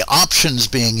about all the options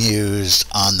being used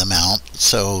on the mount,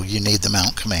 so you need the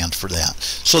mount command for that.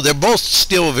 So they're both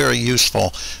still very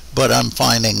useful, but I'm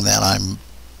finding that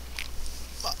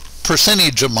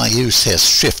percentage of my use has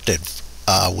shifted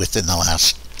within the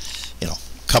last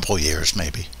couple years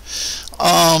maybe.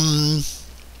 I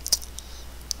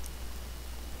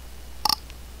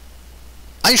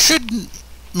should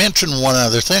mention one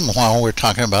other thing while we're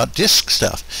talking about disk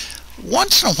stuff.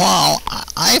 Once in a while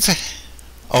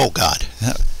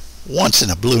once in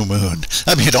a blue moon,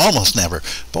 I mean almost never,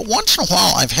 but once in a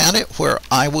while I've had it where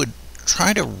I would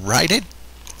try to write a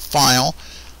file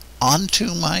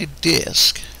onto my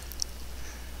disk,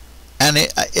 and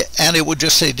it would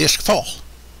just say disk full.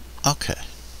 Okay,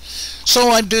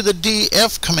 so I'd do the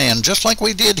df command just like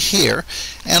we did here,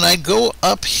 and I'd go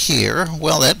up here.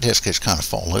 Well, that disk is kind of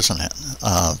full, isn't it?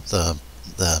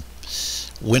 The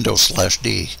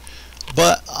Windows/D.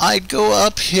 But I'd go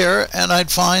up here and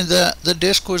I'd find that the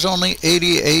disk was only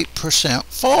 88%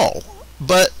 full.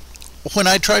 But when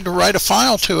I tried to write a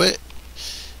file to it,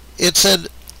 it said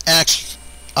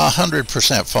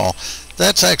 100% full.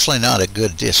 That's actually not a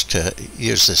good disk to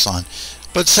use this on.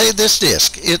 But say this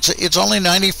disk, it's only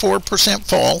 94%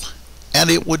 full, and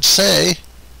it would say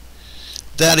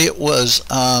that it was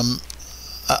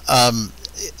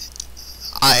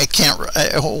I can't,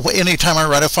 anytime I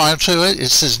write a file to it, it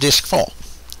says disk full.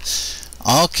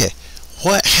 Okay,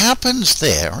 what happens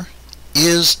there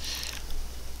is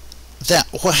that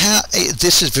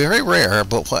this is very rare,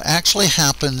 but what actually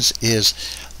happens is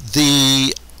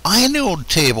the inode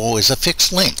table is a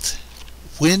fixed length.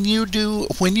 When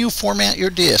you format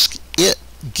your disk, it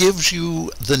gives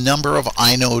you the number of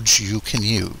inodes you can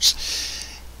use.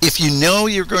 If you know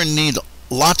you're going to need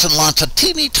lots and lots of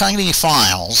teeny tiny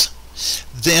files,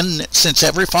 then since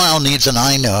every file needs an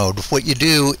inode, what you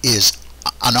do is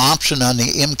an option on the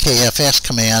mkfs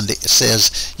command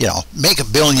says, you know, make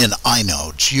 1 billion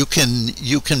inodes. You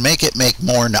can make it make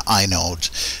more inodes.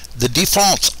 The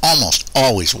defaults almost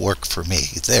always work for me.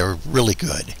 They're really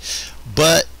good.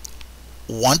 But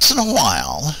once in a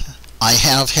while, I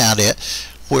have had it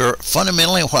where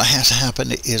fundamentally what has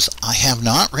happened is I have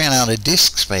not ran out of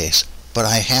disk space, but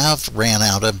I have ran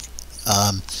out of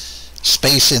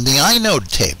space in the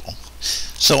inode table.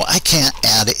 So I can't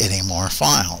add any more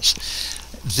files.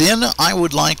 Then I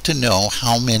would like to know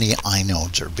how many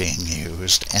inodes are being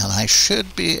used, and I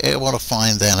should be able to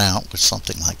find that out with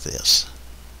something like this,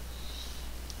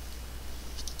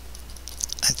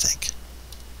 I think.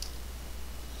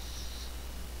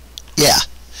 Yeah,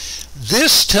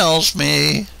 this tells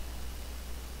me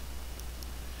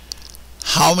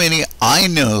how many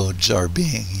inodes are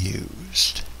being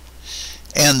used,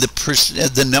 and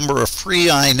the number of free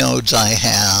inodes I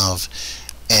have,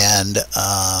 and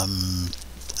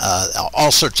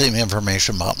all sorts of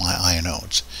information about my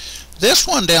inodes. This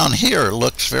one down here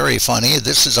looks very funny.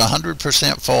 This is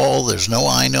 100% full. There's no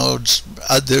inodes.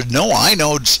 There's no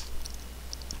inodes,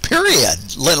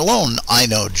 period, let alone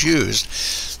inodes used.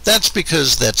 That's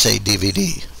because that's a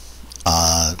DVD.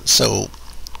 So,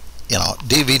 you know,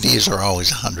 DVDs are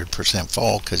always 100%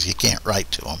 full because you can't write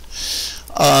to them.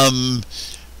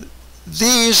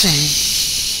 These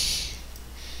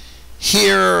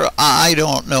here, I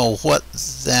don't know what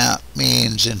that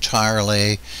means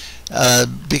entirely,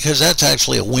 because that's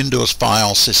actually a Windows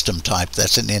file system type.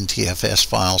 That's an NTFS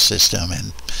file system,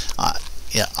 and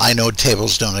yeah, inode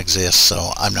tables don't exist,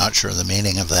 so I'm not sure the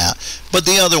meaning of that. But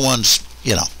the other ones,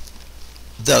 you know,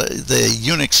 the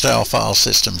Unix style file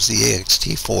systems, the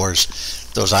ext4s,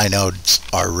 those inodes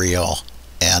are real,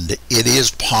 and it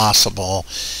is possible,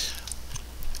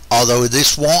 although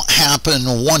this won't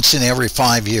happen once in every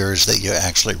 5 years, that you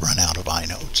actually run out of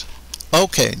inodes.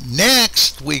 Okay,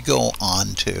 next we go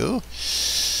on to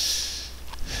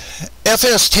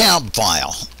fstab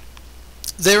file.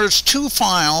 There's two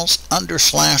files under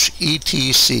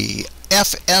 /etc,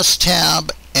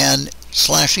 fstab and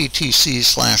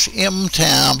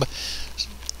 /etc/mtab.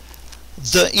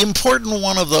 The important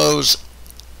one of those,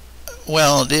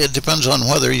 well, it depends on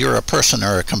whether you're a person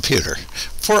or a computer.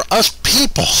 For us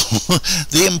people,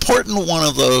 the important one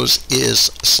of those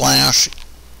is fstab.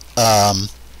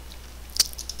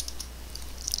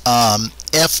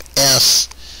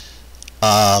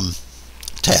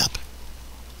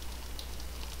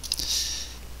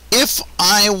 If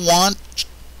I want,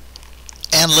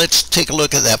 and let's take a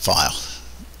look at that file.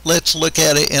 Let's look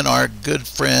at it in our good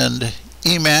friend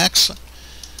Emacs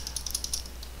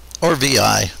or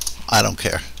VI. I don't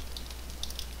care.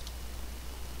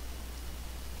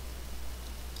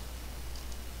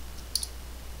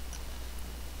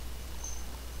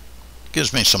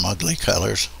 Gives me some ugly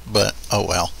colors, but oh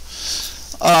well.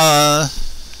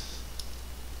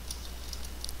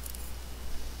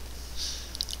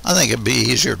 I think it'd be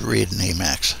easier to read in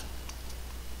Emacs.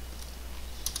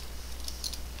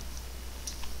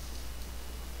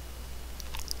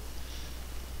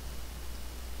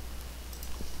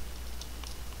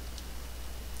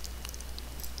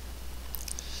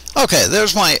 Okay,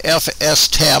 there's my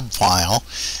fstab file,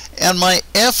 and my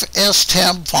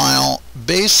fstab file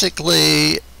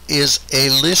basically is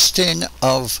a listing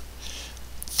of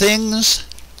things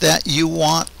that you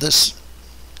want this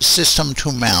system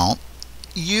to mount.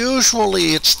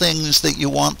 Usually it's things that you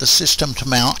want the system to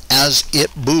mount as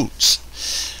it boots.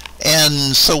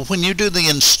 And so when you do the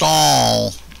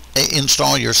install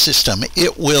your system,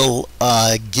 it will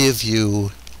give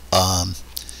you an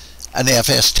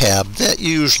fstab that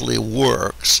usually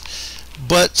works,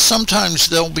 but sometimes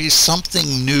there'll be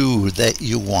something new that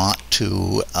you want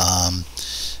to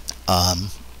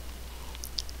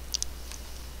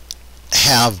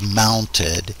have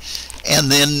mounted,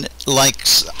 and then, like,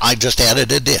 I just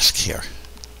added a disk here.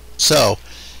 So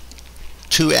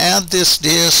to add this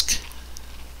disk,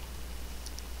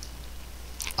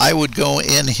 I would go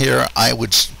in here, I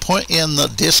would put in the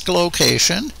disk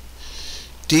location,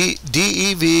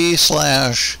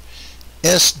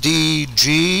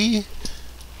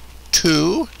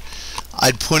 dev/sdg2.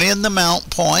 I'd put in the mount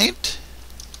point,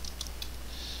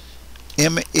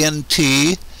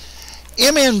 MNT.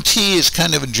 MNT is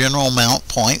kind of a general mount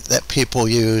point that people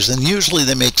use, and usually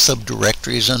they make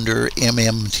subdirectories under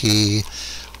MMT.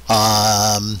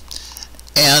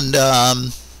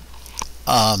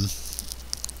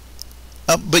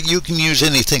 But you can use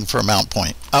anything for a mount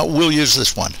point. We'll use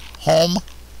this one,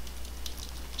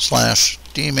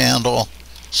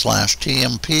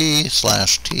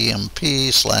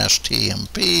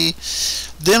 home/dmandle/tmp/tmp/tmp.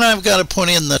 Then I've got to put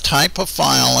in the type of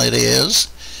file it is.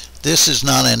 This is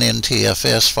not an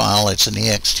NTFS file, it's an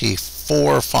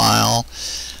ext4 file.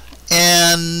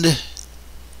 And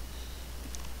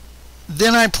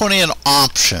then I put in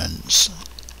options.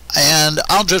 And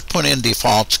I'll just put in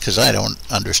defaults because I don't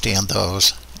understand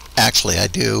those. Actually, I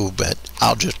do, but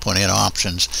I'll just put in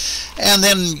options. And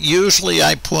then usually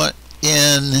I put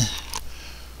in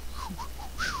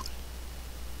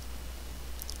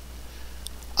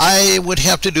I would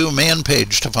have to do a man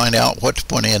page to find out what to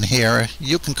put in here.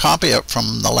 You can copy it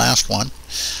from the last one.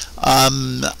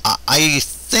 I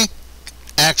think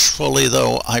actually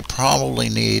though I probably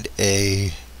need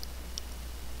a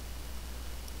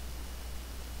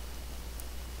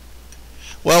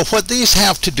well, what these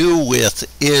have to do with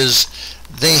is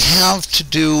they have to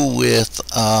do with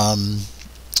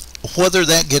whether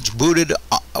that gets booted,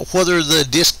 whether the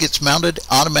disk gets mounted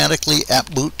automatically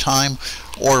at boot time,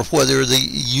 or whether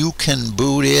you can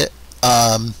boot it,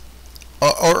 or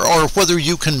whether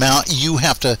you can you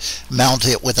have to mount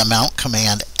it with a mount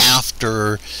command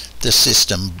after the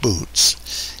system boots.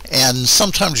 And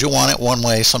sometimes you want it one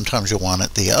way, sometimes you want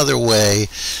it the other way.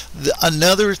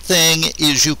 Another thing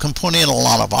is you can put in a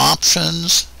lot of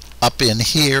options up in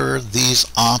here, these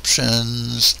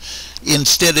options.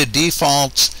 Instead of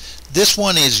defaults, this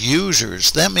one is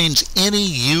users. That means any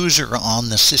user on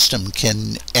the system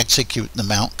can execute the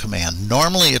mount command.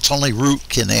 Normally it's only root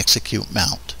can execute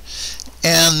mount.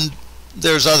 And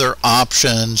there's other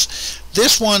options.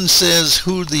 This one says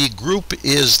who the group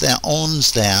is that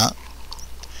owns that.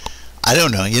 I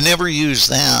don't know, you never use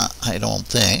that, I don't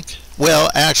think. Well,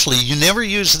 actually, you never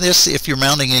use this if you're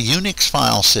mounting a Unix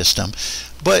file system,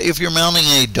 but if you're mounting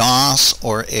a DOS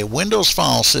or a Windows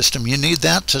file system, you need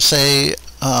that to say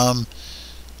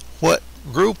what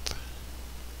group,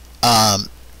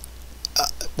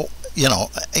 you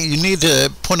know, you need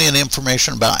to put in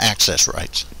information about access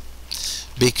rights,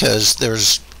 because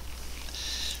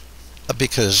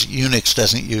Unix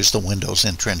doesn't use the Windows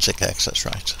intrinsic access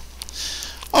rights.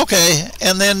 Okay,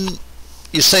 and then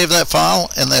you save that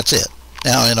file, and that's it.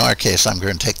 Now, in our case, I'm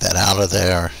going to take that out of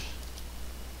there.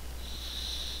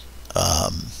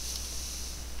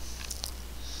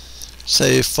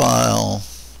 Save file,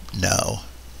 no.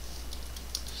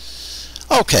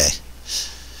 Okay.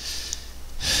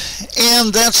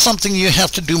 And that's something you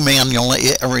have to do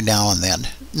manually every now and then.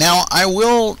 Now, I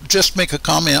will just make a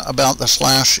comment about the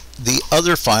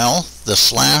other file, the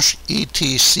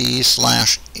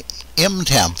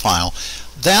 /etc/mtab file.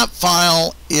 That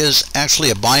file is actually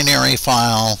a binary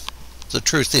file. The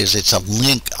truth is it's a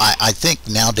link. I think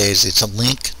nowadays it's a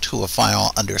link to a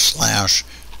file under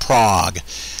 /prog.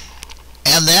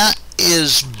 And that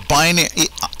is binary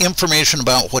information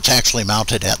about what's actually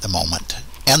mounted at the moment.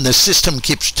 And the system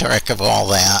keeps track of all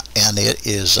that, and it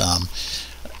is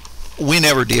we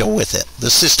never deal with it. The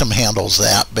system handles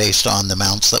that based on the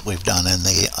mounts that we've done and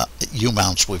the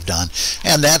umounts we've done.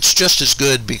 And that's just as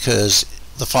good because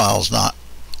the file's not,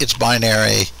 it's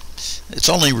binary. It's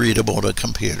only readable to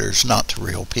computers, not to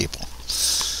real people.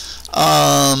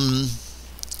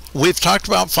 We've talked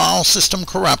about file system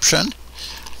corruption,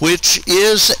 which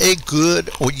is a good,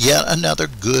 or yet another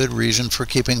good reason for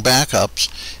keeping backups.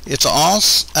 It's all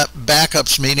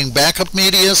backups, meaning backup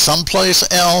media someplace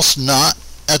else, not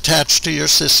attached to your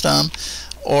system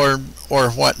or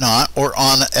whatnot, or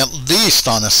on at least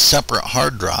on a separate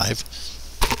hard drive.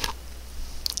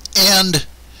 And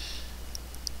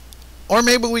or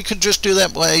maybe we could just do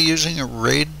that by using a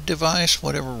RAID device,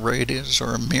 whatever RAID is,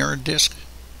 or a mirrored disk.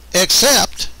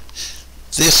 Except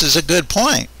this is a good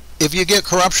point. If you get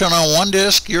corruption on one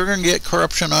disk, you're going to get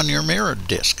corruption on your mirrored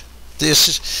disk.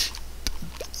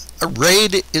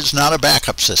 RAID is not a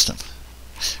backup system.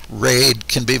 RAID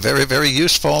can be very, very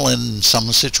useful in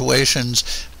some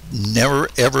situations. Never,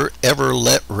 ever, ever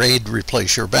let RAID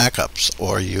replace your backups,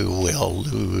 or you will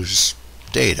lose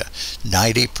data.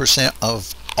 90%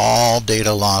 of all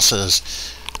data losses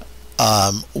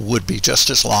would be just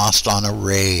as lost on a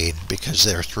RAID because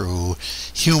they're through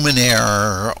human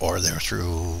error, or they're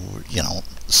through, you know,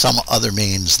 some other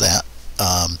means that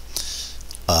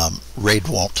RAID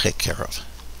won't take care of.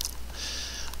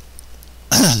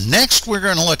 Next, we're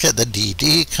going to look at the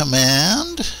dd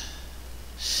command.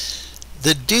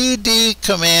 The dd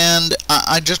command,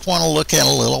 I just want to look at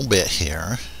a little bit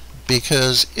here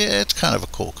because it's kind of a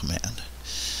cool command.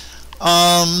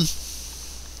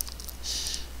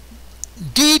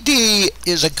 dd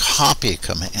is a copy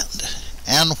command,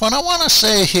 and what I want to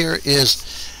say here is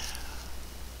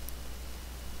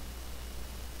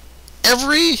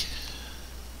everything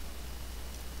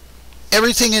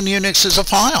in Unix is a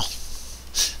file.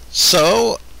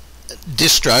 So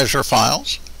disk drives are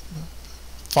files,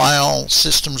 file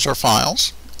systems are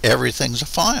files, everything's a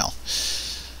file.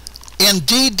 And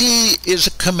dd is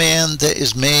a command that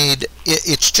is made,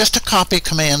 it's just a copy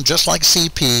command just like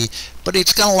cp, but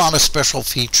it's got a lot of special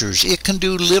features. It can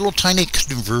do little tiny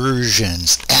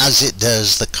conversions as it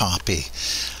does the copy.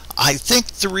 I think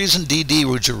the reason dd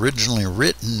was originally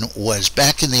written was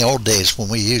back in the old days when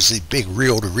we used the big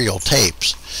reel-to-reel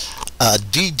tapes.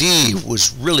 dd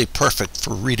was really perfect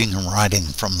for reading and writing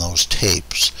from those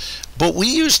tapes. But we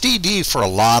use dd for a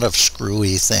lot of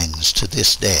screwy things to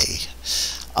this day.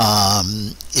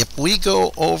 If we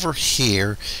go over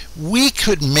here, we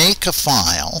could make a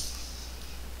file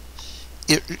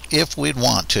if we'd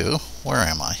want to. Where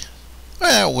am I?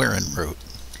 Well, we're in root.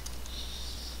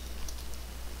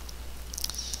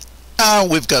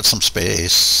 We've got some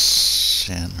space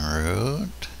in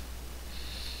root.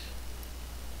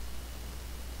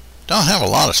 Don't have a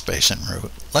lot of space in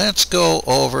root. Let's go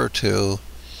over to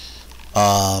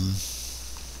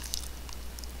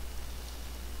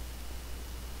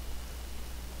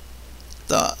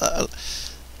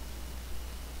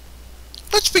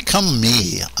let's become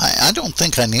me. I don't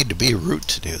think I need to be root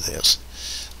to do this.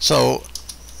 So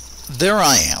there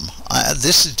I am.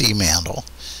 This is dmandle.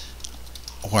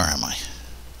 Where am I?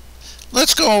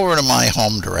 Let's go over to my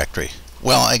home directory.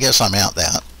 Well, I guess I'm at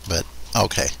that, but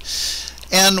okay.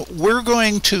 And we're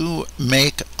going to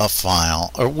make a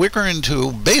file, or we're going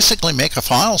to basically make a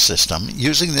file system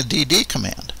using the dd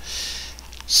command.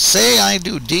 Say I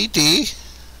do dd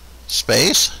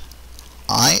space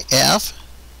if,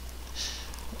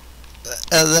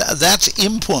 that's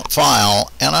input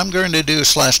file, and I'm going to do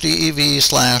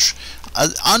 /dev/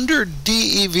 under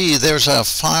dev there's a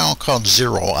file called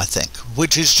 0, I think,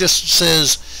 which is just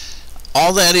says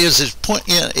all that is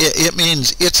it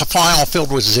means it's a file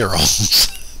filled with zeros.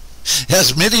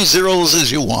 As many zeros as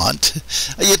you want.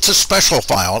 It's a special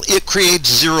file. It creates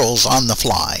zeros on the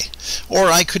fly.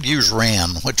 Or I could use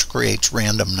ran, which creates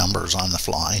random numbers on the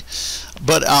fly.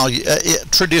 But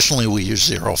traditionally we use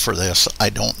 0 for this. I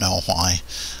don't know why.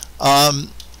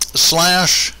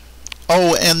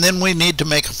 Oh, and then we need to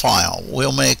make a file.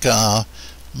 We'll make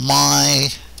my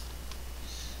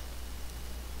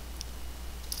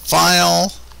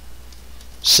file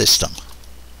system.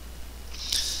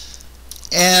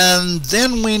 And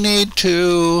then we need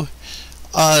to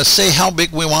say how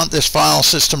big we want this file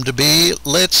system to be.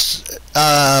 Let's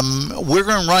we're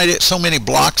going to write it so many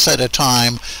blocks at a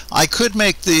time. I could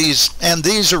make these, and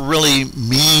these are really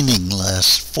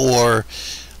meaningless for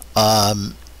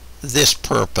this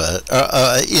purpose.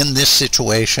 In this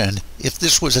situation, if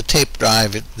this was a tape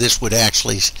drive, this would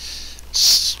actually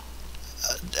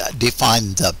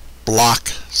define the block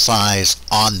size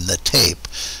on the tape.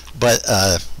 But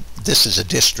this is a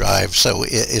disk drive, so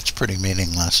it's pretty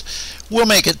meaningless. We'll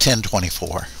make it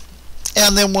 1024.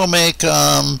 And then we'll make,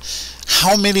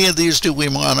 how many of these do we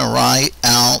want to write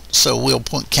out? So we'll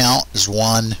put count as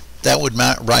 1. That would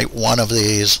write 1 of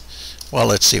these. Well,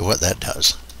 let's see what that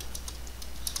does.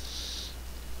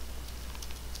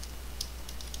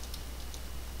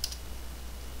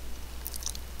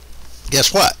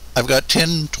 Guess what? I've got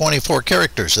 1024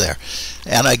 characters there.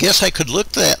 And I guess I could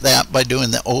look at that by doing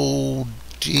the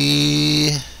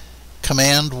OD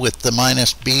command with the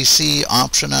 -BC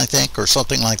option, I think, or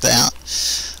something like that.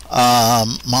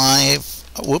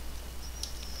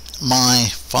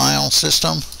 My file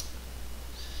system,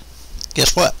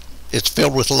 guess what? It's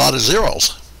filled with a lot of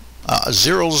zeros.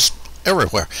 Zeros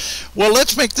everywhere. Well,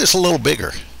 let's make this a little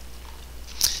bigger.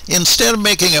 Instead of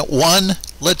making it 1,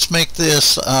 let's make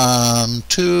this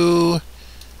 2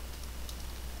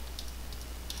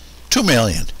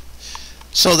 million.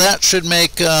 So that should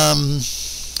make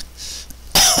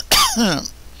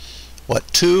what,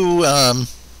 2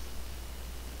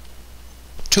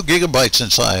 gigabytes in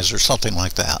size or something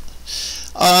like that.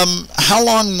 How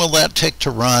long will that take to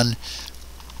run?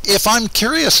 If I'm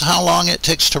curious how long it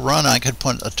takes to run, I could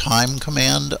put a time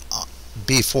command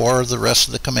before the rest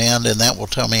of the command, and that will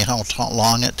tell me how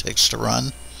long it takes to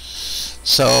run.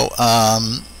 So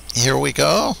here we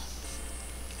go.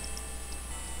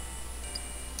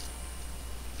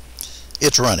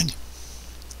 It's running.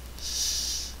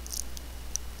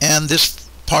 And this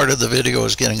part of the video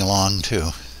is getting along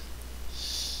too.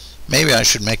 Maybe I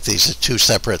should make these two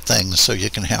separate things so you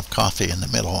can have coffee in the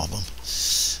middle of them.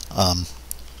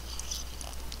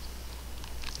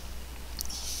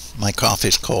 My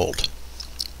coffee's cold.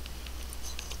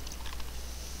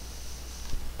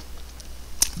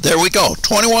 There we go,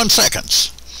 21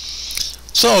 seconds.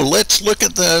 So let's look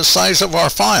at the size of our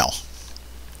file.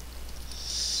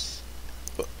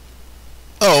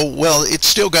 Oh, well, it's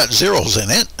still got zeros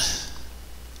in it.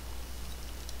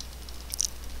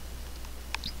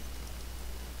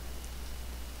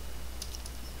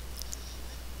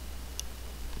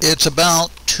 It's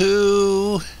about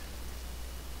 2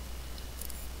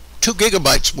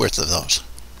 gigabytes worth of those.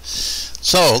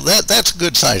 So that's a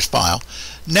good sized file.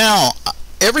 Now,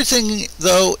 everything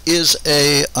though is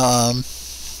a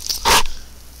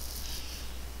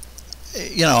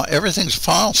everything's a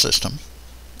file system.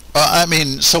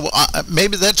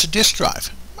 Maybe that's a disk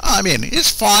drive. I mean, it's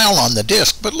file on the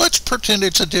disk, but let's pretend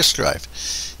it's a disk drive.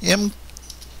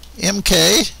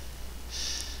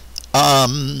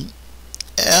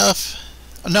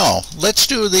 Let's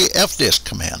do the fdisk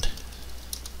command.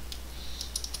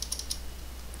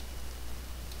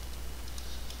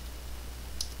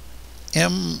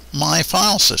 My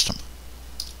file system.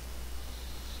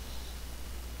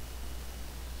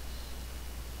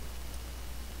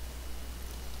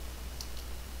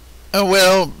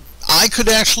 Well, I could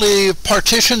actually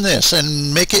partition this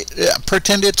and make it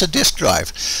pretend it's a disk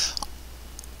drive.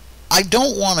 I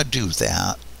don't want to do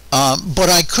that, but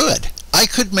I could. I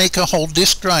could make a whole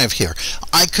disk drive here.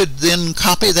 I could then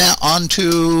copy that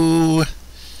onto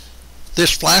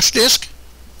this flash disk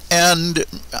and,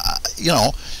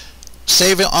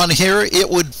 save it on here. It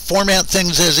would format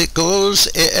things as it goes,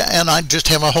 and I'd just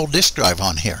have a whole disk drive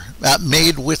on here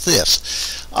made with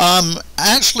this.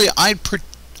 Actually, I'd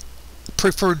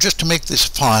prefer just to make this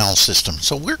file system.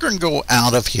 So we're going to go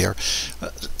out of here.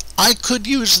 I could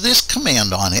use this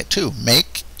command on it too.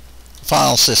 Make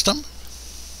file system.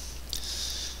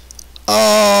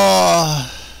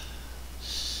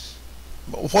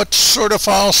 What sort of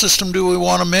file system do we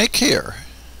want to make here?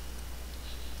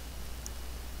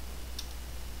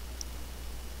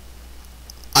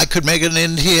 I could make an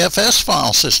NTFS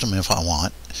file system if I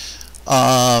want.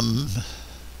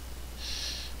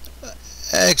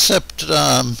 Except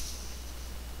I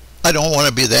don't want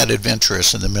to be that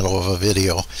adventurous in the middle of a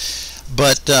video.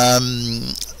 But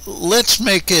let's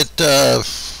make it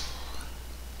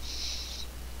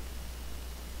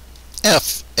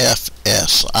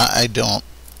FFS.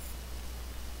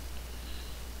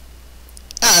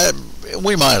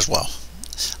 We might as well.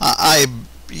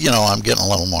 I'm getting a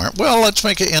little more. Well, let's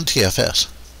make it NTFS.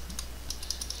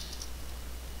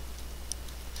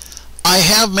 I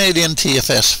have made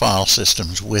NTFS file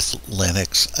systems with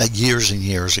Linux years and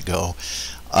years ago,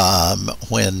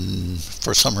 when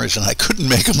for some reason I couldn't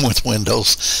make them with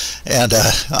Windows, and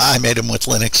I made them with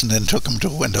Linux and then took them to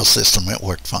a Windows system. It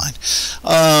worked fine.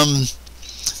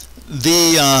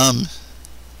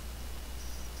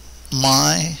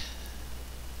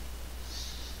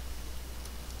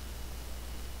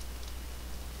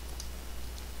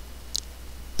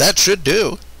 That should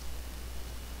do.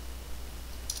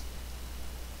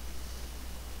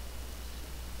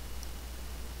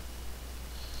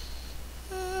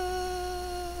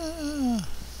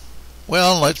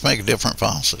 Well, let's make a different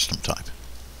file system type.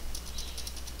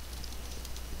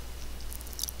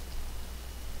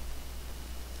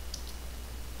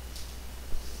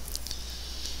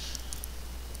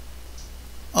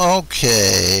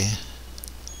 Okay.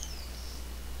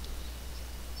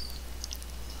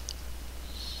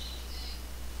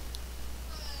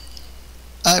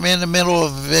 I'm in the middle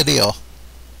of a video.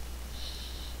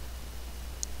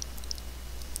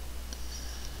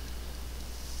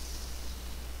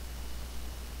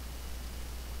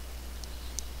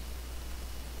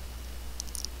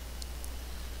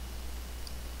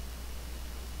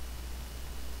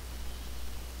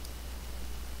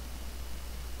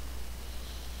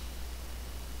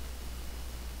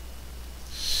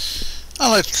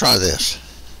 Now let's try this.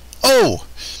 Oh,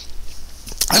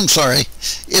 I'm sorry.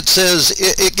 It says,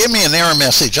 it gave me an error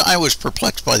message. I was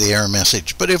perplexed by the error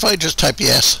message. But if I just type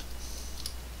yes,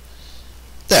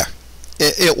 there,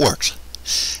 it works.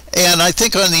 And I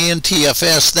think on the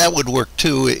NTFS that would work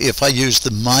too if I use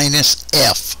the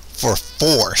 -F for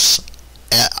force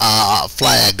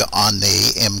flag on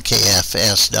the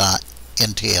mkfs.ntfs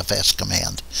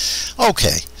command.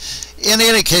 Okay, in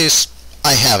any case,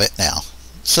 I have it now.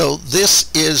 So this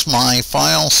is my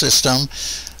file system.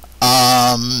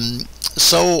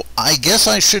 So I guess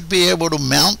I should be able to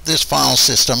mount this file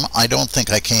system. I don't think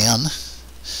I can.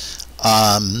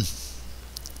 my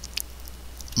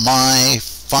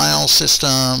file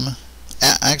system,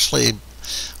 actually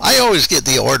I always get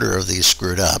the order of these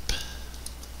screwed up,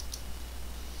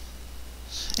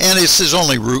 and it says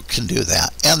only root can do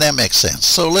that, and that makes sense.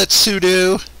 So let's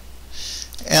sudo,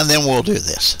 and then we'll do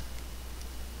this.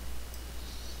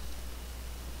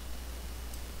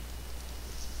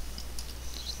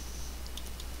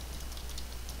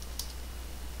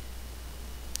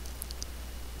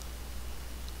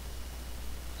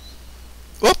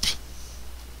 Whoops.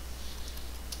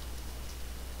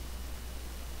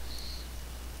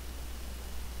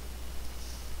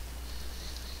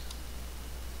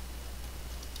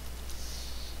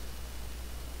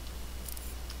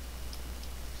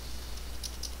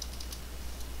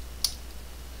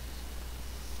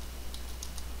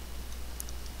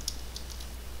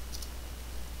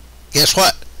 Guess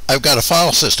what? I've got a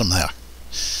file system there.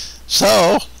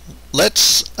 So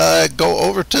let's go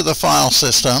over to the file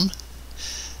system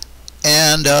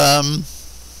and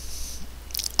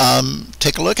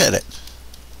take a look at it.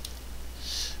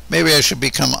 Maybe I should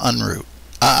become unroot.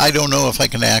 I don't know if I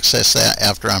can access that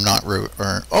after I'm not root,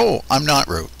 or oh, I'm not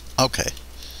root. Okay.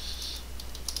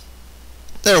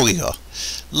 There we go.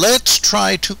 Let's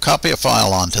try to copy a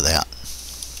file onto that.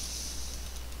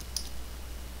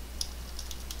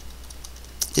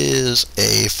 Is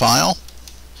a file.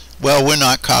 Well, we're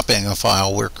not copying a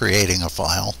file, we're creating a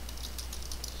file.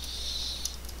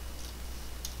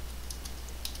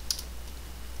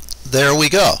 There we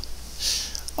go.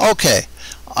 Okay,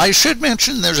 I should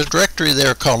mention there's a directory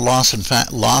there called lost and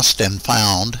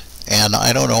found, and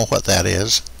I don't know what that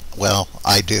is. Well,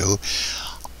 I do.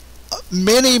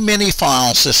 Many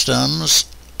file systems,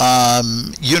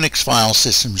 Unix file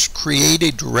systems, create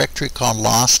a directory called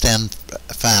lost and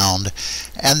found,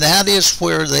 and that is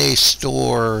where they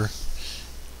store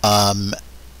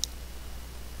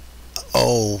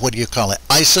what do you call it,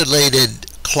 isolated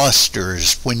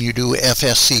clusters. When you do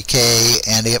fsck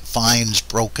and it finds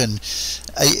broken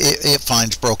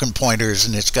pointers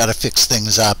and it's got to fix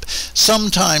things up,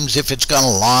 sometimes if it's got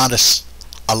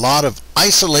a lot of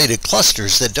isolated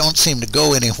clusters that don't seem to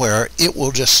go anywhere, it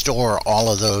will just store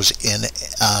all of those in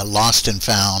lost and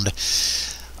found.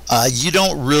 You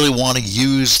don't really want to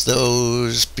use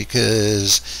those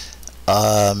because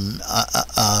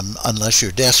unless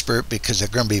you're desperate, because they're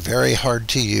going to be very hard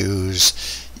to use.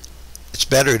 It's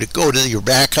better to go to your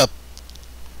backup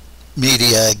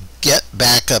media, get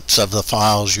backups of the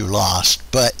files you lost.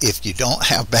 But if you don't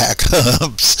have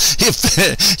backups, if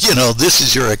you know this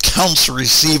is your accounts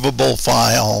receivable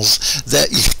files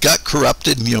that you got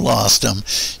corrupted and you lost them,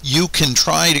 you can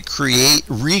try to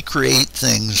recreate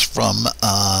things from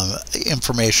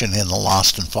information in the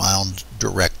lost and found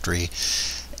directory.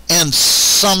 And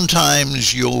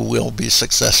sometimes you will be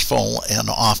successful, and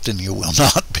often you will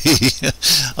not be.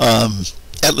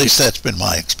 At least that's been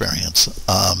my experience.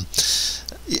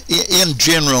 In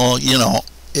general, you know,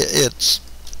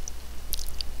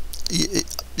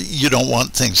 you don't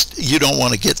want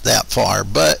to get that far,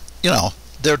 but you know,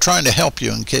 they're trying to help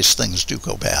you in case things do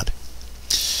go bad.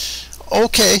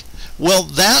 Okay, well,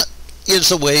 that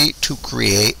is a way to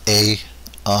create a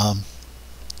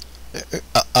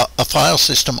file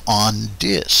system on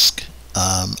disk,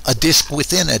 a disk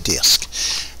within a disk.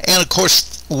 And of course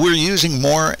we're using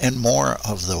more and more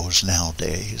of those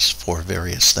nowadays for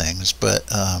various things, but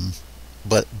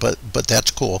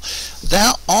that's cool.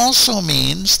 That also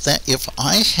means that if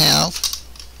I have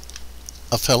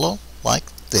a fellow like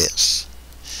this,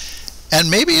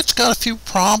 and maybe it's got a few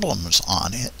problems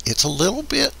on it, it's a little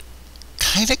bit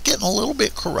kind of getting a little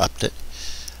bit corrupted,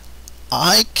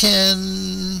 I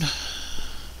can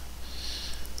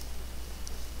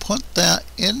put that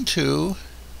into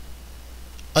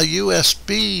a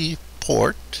USB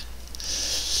port.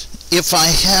 If I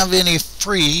have any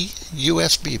free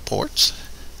USB ports,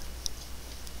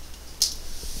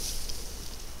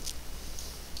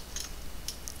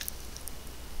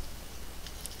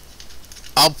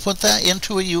 I'll put that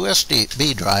into a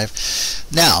USB drive.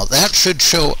 Now that should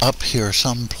show up here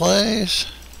someplace.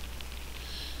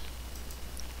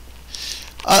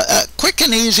 A quick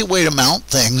and easy way to mount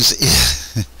things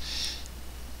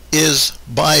is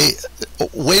by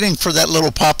waiting for that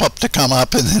little pop-up to come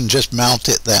up and then just mount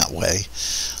it that way.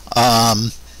 I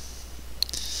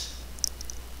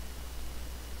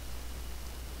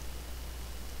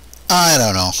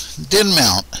don't know, didn't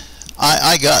mount.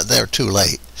 I got there too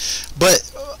late,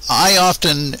 but I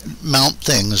often mount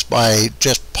things by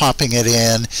just popping it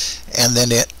in and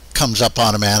then it comes up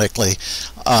automatically.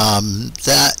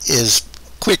 That is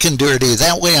quick and dirty.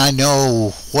 That way I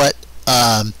know what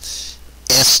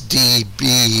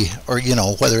SDB, or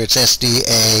whether it's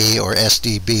SDA or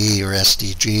SDB or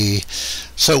SDG.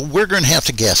 So we're going to have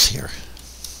to guess here.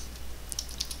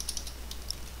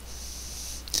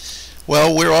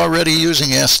 Well, we're already using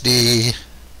SD.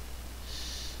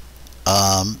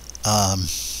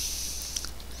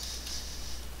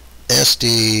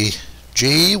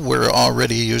 SDG we're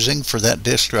already using for that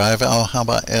disk drive. Oh, how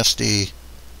about SD?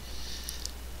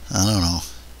 I don't know.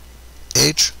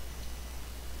 H?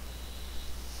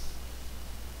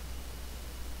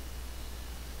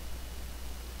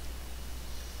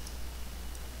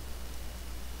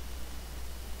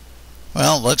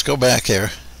 Well, let's go back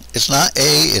here. It's not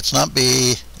A, it's not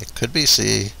B, it could be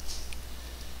C,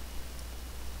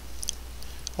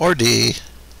 or D,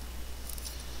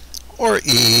 or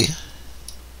E,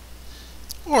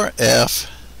 or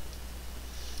F,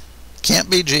 can't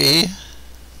be G,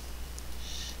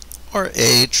 or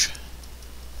H,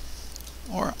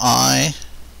 or I,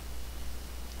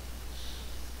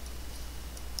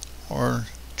 or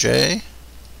J.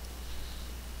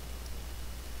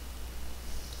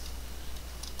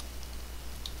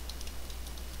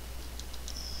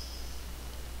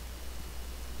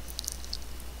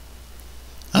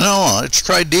 No, let's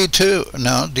try D2.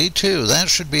 No, D2. That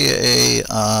should be a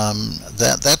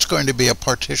that's going to be a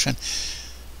partition.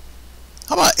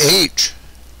 How about H?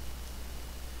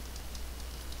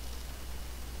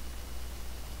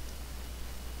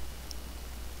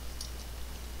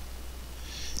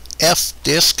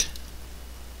 fdisk.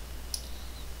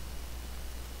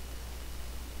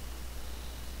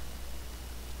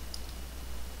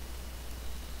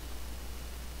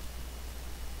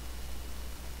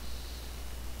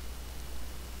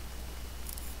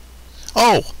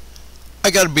 Oh,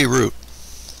 I got to be root.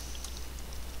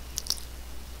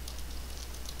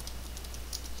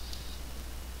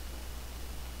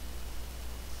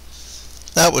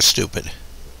 That was stupid.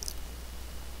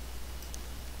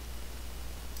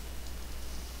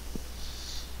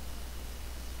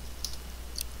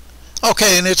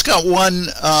 Okay, and it's got one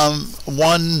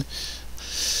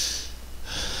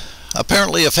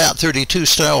apparently a FAT32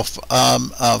 style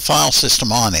file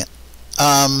system on it.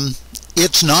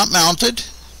 It's not mounted,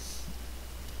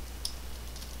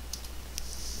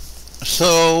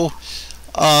 so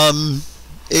I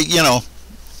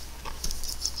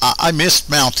missed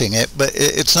mounting it, but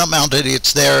it's not mounted.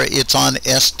 It's there. It's on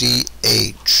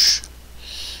SDH.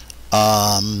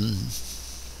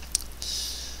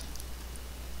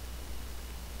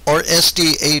 Or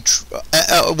SDH.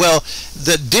 Well,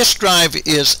 the disk drive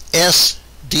is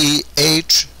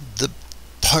SDH. The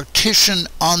partition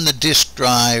on the disk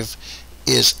drive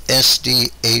is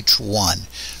SDH1.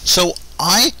 So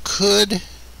I could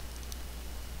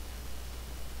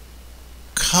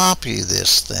copy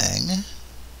this thing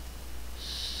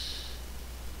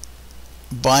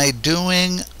by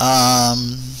doing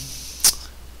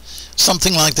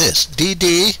something like this.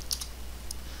 DD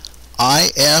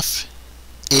IF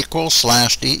equals /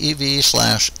 DEV /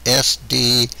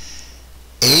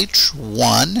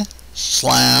 SDH1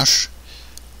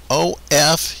 /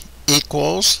 OF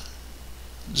equals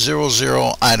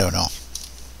 00, I don't know.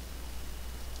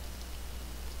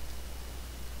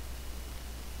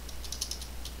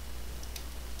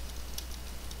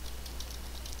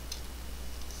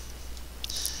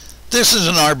 This is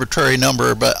an arbitrary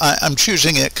number, but I'm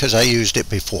choosing it because I used it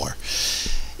before.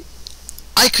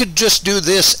 I could just do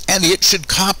this and it should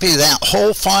copy that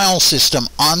whole file system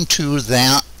onto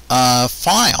that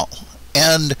file.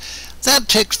 And that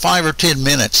takes 5 or 10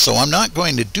 minutes, so I'm not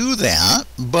going to do that,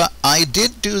 but I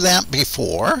did do that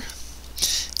before.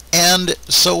 And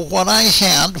so what I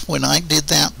had when I did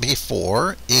that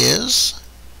before is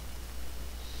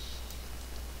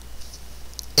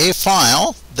a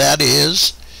file that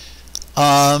is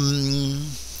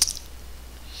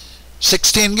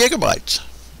 16 gigabytes,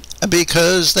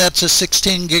 because that's a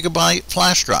 16 gigabyte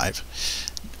flash drive.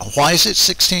 Why is it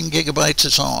 16 gigabytes?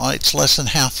 It's less than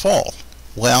half full.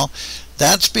 Well,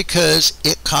 that's because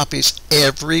it copies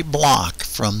every block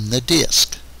from the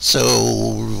disk.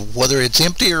 So whether it's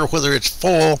empty or whether it's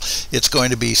full, it's going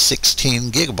to be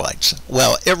 16 gigabytes.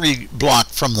 Well, every block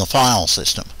from the file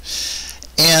system.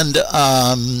 And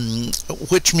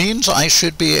which means I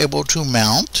should be able to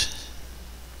mount.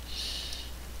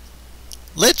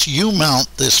 Let's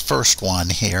umount this first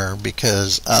one here,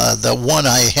 because the one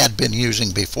I had been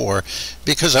using before,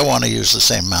 because I want to use the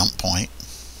same mount point.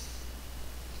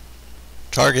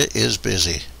 Target is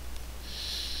busy.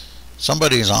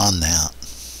 Somebody's on that.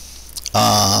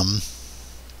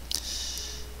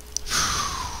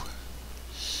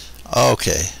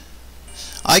 Okay.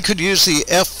 I could use the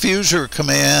ffuser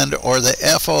command or the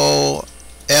FOSS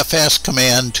fs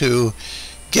command to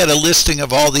get a listing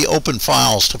of all the open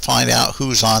files to find out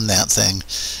who's on that thing,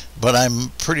 but I'm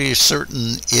pretty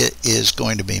certain it is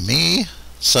going to be me.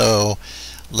 So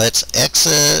let's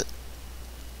exit.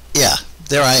 Yeah,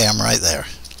 there I am right there.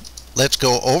 Let's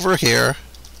go over here.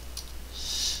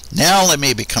 Now let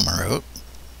me become a root.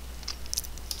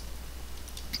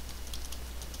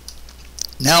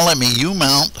 Now let me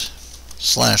umount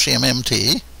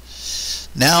 /mmt.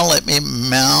 Now let me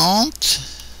mount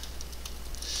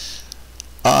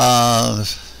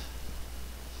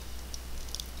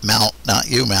mount, not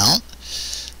umount,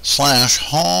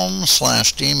 /home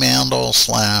 /dmandle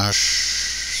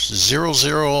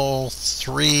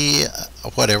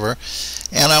 /003 whatever,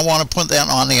 and I want to put that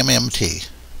on MMT.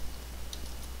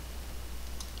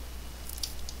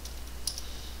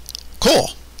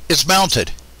 Cool, it's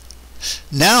mounted.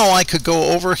 Now I could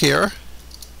go over here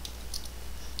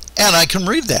and I can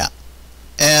read that,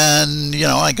 and you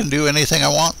know, I can do anything I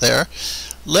want there.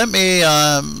 Let me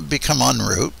become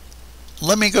unroot.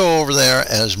 Let me go over there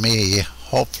as me,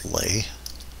 hopefully,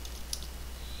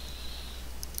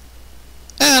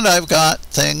 and I've got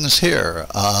things here.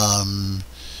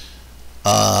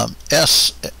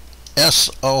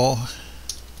 SO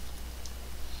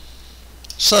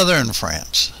Southern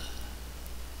France.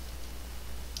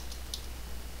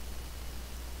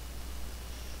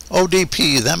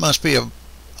 ODP, that must be an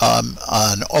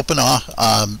open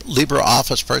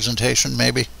LibreOffice presentation,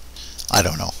 maybe. I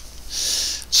don't know.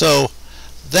 So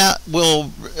that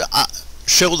will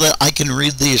show that I can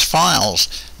read these files.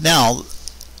 Now,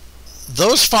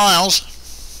 those files,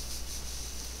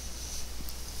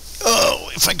 oh,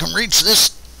 if I can reach this,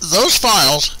 those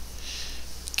files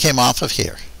came off of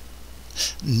here.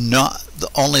 Not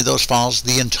only those files,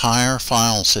 the entire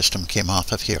file system came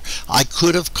off of here. I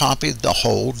could have copied the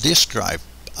whole disk drive,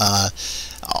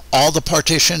 all the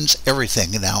partitions,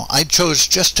 everything. Now, I chose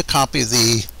just to copy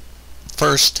the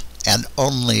first and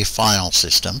only file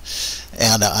system,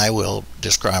 and I will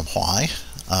describe why.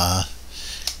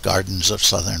 Gardens of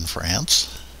Southern France.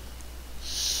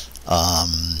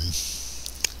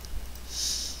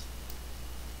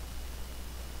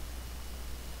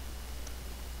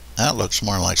 That looks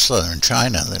more like southern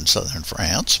China than southern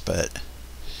France, but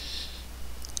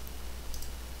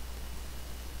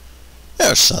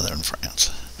there's southern France.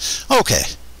 Okay.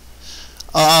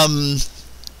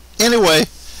 Anyway,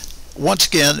 once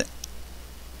again,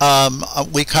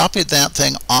 we copied that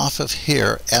thing off of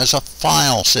here as a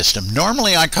file system.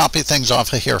 Normally I copy things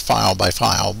off of here file by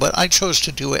file, but I chose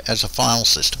to do it as a file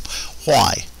system.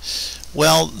 Why?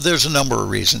 Well, there's a number of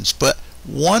reasons, but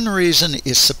one reason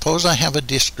is, suppose I have a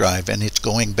disk drive and it's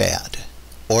going bad,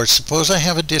 or suppose I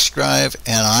have a disk drive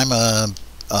and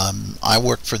I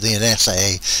work for the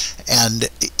NSA and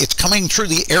it's coming through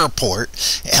the airport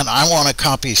and I want to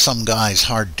copy some guy's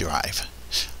hard drive.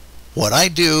 What I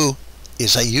do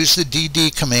is I use the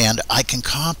dd command. I can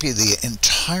copy the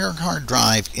entire hard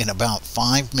drive in about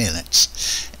 5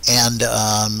 minutes, and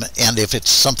if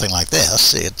it's something like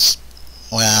this, it's,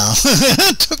 well,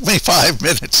 it took me 5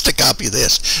 minutes to copy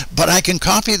this, but I can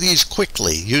copy these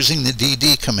quickly using the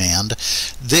dd command.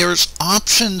 There's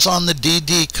options on the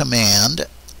dd command,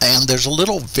 and there's a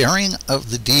little variant of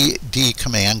the dd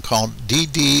command called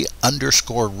dd_rescue,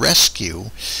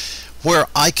 where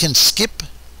I can skip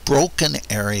broken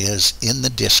areas in the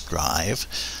disk drive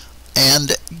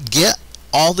and get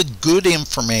all the good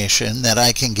information that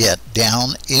I can get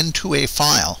down into a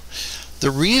file. The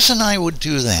reason I would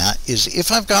do that is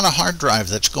if I've got a hard drive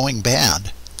that's going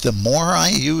bad, the more I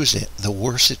use it, the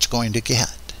worse it's going to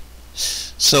get.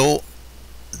 So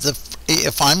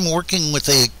if I'm working with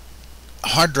a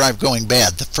hard drive going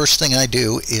bad, the first thing I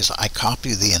do is I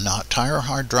copy the entire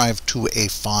hard drive to a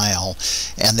file,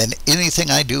 and then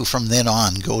anything I do from then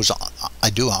on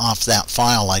I do off that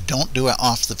file. I don't do it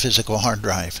off the physical hard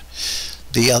drive.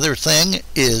 The other thing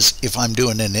is, if I'm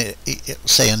doing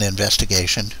say an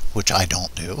investigation, which I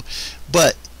don't do,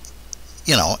 but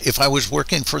you know, if I was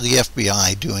working for the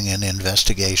FBI doing an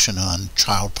investigation on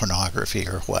child pornography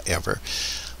or whatever,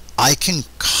 I can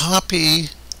copy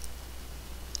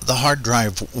the hard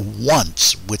drive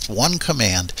once with one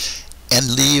command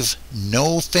and leave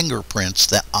no fingerprints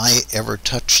that I ever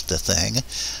touched the thing.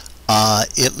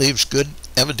 It leaves good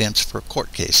evidence for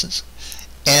court cases.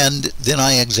 And then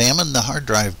I examine the hard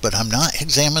drive, but I'm not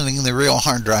examining the real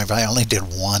hard drive. I only did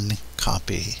one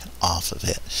copy off of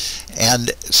it.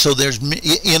 And so there's,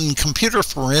 in computer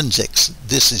forensics,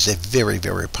 this is a very,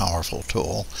 very powerful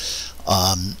tool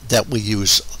that we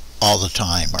use all the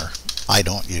time, or I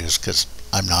don't use because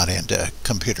I'm not into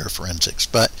computer forensics,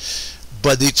 but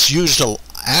it's used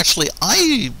actually.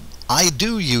 I I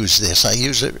do use this. I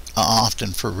use it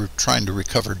often for trying to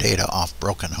recover data off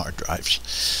broken hard drives.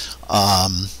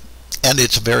 And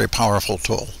it's a very powerful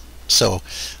tool. So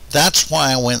that's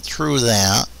why I went through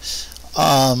that.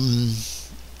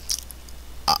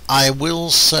 I will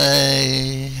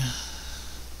say,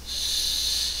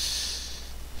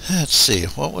 let's see,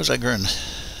 what was I going to...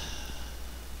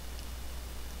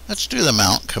 Let's do the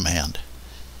mount command.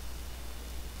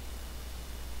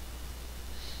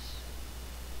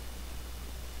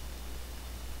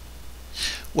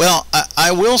 Well,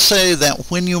 I will say that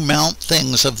when you mount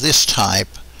things of this type,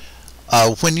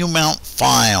 when you mount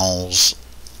files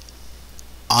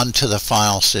onto the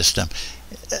file system,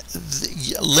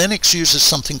 Linux uses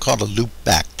something called a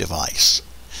loopback device.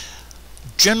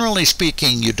 Generally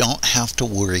speaking, you don't have to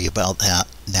worry about that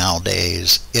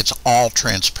nowadays. It's all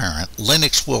transparent.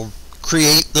 Linux will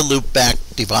create the loopback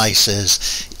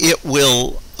devices. It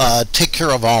will take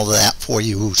care of all of that for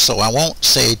you, so I won't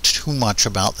say too much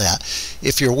about that.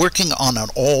 If you're working on an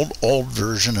old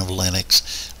version of Linux,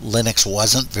 Linux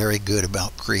wasn't very good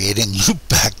about creating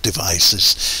loopback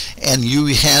devices, and you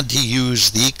had to use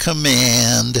the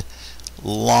command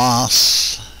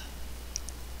losthoop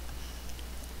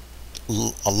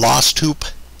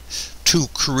to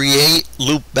create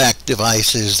loopback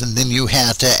devices, and then you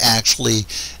had to actually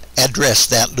address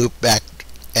that loopback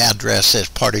address as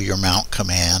part of your mount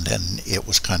command, and it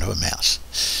was kind of a mess.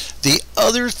 The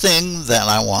other thing that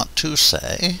I want to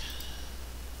say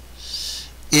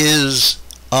is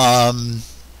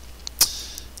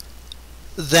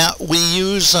that we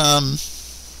use,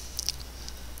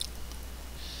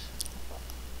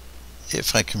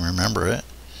 if I can remember it,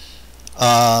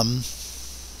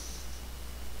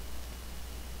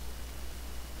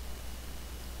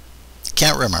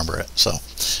 can't remember it, so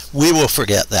we will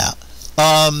forget that.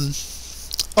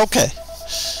 Okay.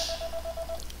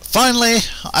 Finally,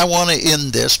 I want to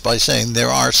end this by saying there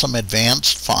are some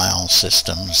advanced file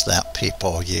systems that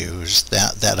people use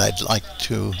that I'd like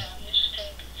to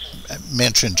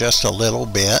mention just a little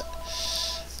bit.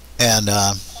 And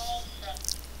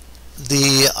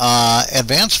the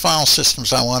advanced file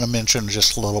systems I want to mention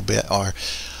just a little bit are,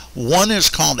 one is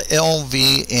called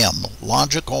LVM,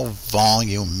 Logical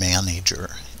Volume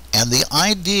Manager. And the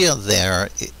idea there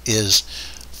is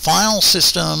file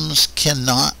systems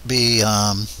cannot be,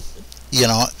 you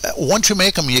know, once you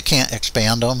make them, you can't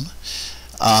expand them.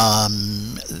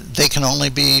 They can only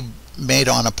be made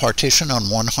on a partition on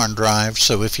one hard drive.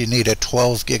 So if you need a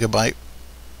 12 gigabyte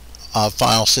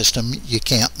file system, you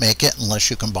can't make it unless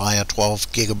you can buy a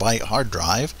 12 gigabyte hard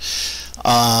drive.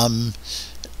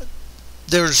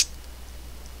 There's,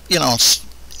 you know,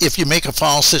 if you make a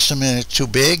file system and it's too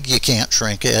big, you can't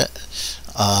shrink it.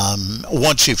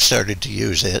 Once you've started to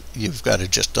use it, you've got to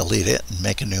just delete it and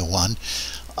make a new one.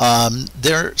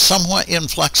 They're somewhat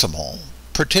inflexible,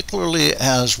 particularly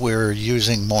as we're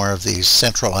using more of these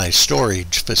centralized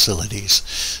storage facilities.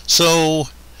 So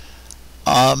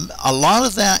a lot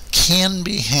of that can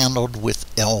be handled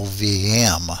with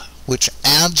LVM, which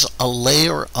adds a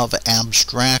layer of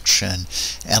abstraction.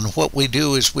 And what we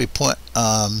do is we put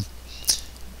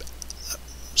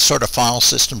sort of file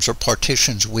systems or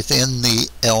partitions within the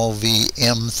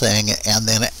LVM thing, and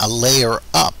then a layer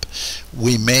up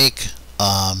we make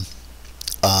a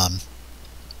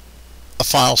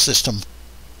file system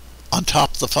on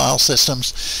top of the file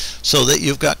systems, so that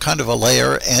you've got kind of a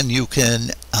layer, and you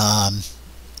can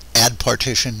add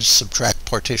partitions, subtract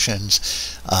partitions,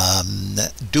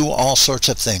 do all sorts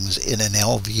of things in an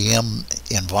LVM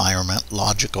environment,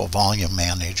 Logical Volume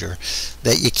Manager,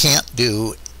 that you can't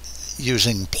do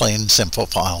using plain simple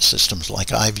file systems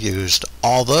like I've used.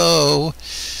 Although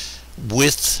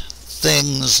with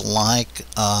things like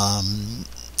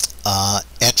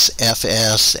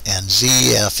XFS and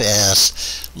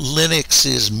ZFS, Linux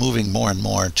is moving more and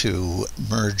more to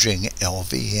merging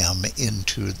LVM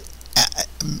into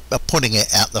putting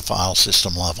it at the file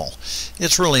system level.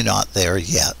 It's really not there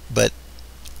yet, but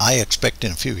I expect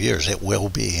in a few years it will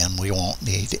be, and we won't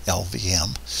need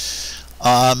LVM.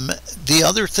 The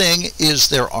other thing is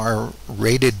there are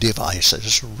RAIDed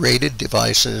devices. RAIDed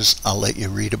devices I'll let you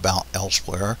read about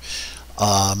elsewhere.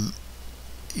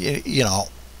 You know,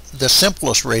 the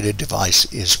simplest RAIDed device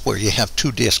is where you have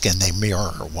two disks and they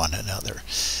mirror one another.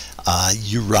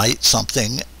 You write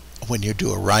something. When you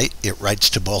do a write, it writes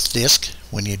to both disks.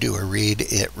 When you do a read,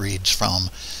 it reads from,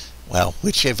 well,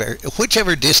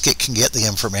 whichever disk it can get the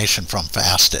information from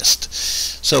fastest.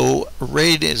 So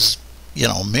RAID is, you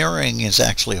know, mirroring is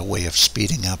actually a way of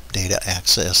speeding up data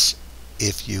access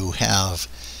if you're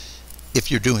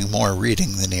doing more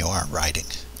reading than you are writing.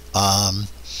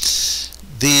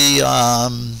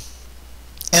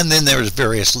 And then there's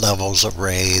various levels of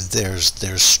RAID.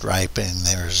 There's striping.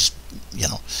 There's, you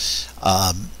know,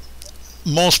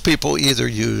 most people either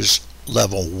use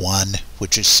level 1,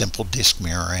 which is simple disk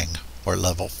mirroring, or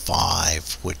level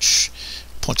 5, which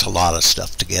puts a lot of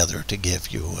stuff together to give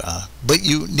you, but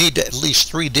you need at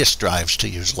least 3 disk drives to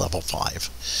use level 5,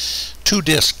 2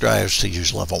 disk drives to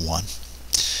use level 1.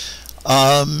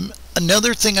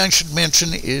 Another thing I should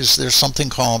mention is there's something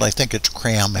called, I think it's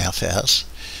cramfs,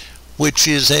 which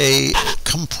is a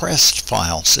compressed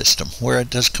file system where it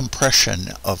does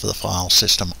compression of the file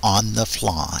system on the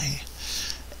fly.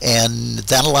 And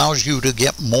that allows you to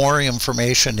get more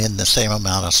information in the same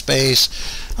amount of space.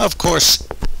 Of course,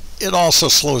 it also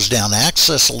slows down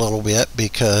access a little bit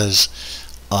because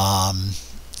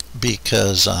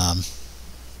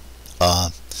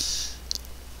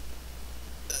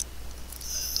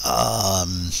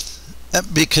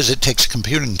it takes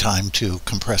computing time to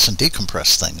compress and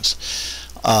decompress things.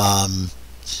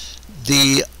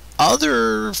 The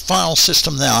other file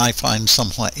system that I find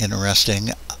somewhat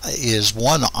interesting is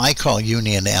one I call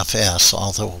Unionfs,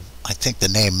 although I think the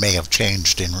name may have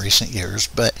changed in recent years,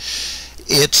 but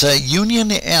it's a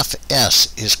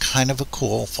Unionfs is kind of a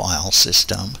cool file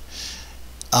system.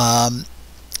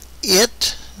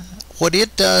 What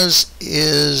it does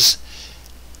is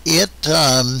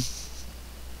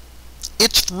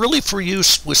it's really for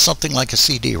use with something like a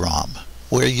CD-ROM,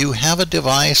 where you have a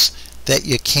device that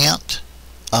you can't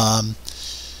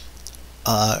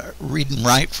read and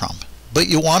write from, but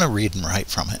you want to read and write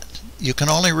from it. You can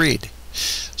only read.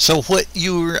 So what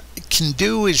you can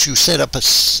do is you set up the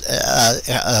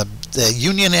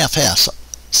Unionfs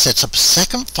sets up a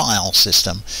second file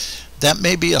system that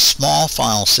may be a small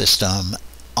file system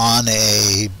on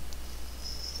a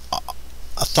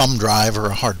thumb drive or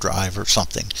a hard drive or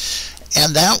something,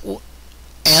 and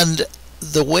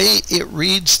the way it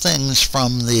reads things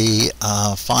from the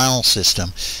file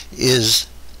system is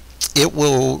it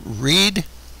will read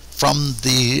from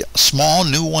the small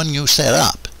new one you set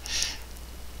up,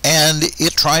 and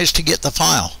it tries to get the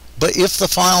file. But if the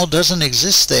file doesn't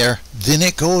exist there, then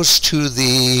it goes to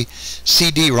the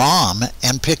CD-ROM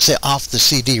and picks it off the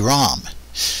CD-ROM.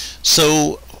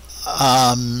 So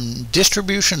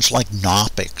distributions like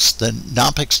Knoppix, the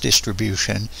Knoppix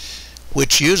distribution,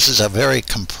 which uses a very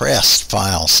compressed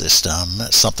file system,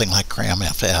 something like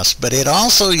cramfs, but it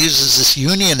also uses this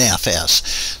Unionfs.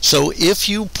 So if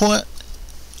you put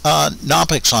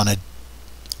Knoppix on a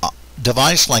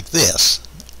device like this,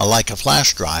 like a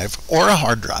flash drive or a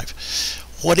hard drive,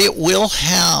 what it will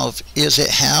have is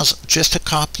it has just a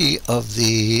copy of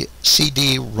the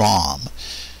CD-ROM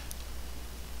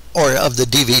or of the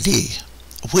DVD,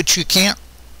 which you can't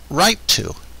write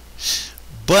to.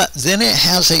 But then it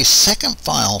has a second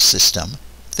file system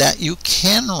that you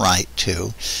can write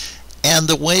to, and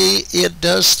the way it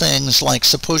does things, like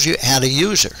suppose you add a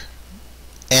user,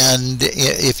 and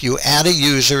if you add a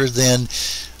user, then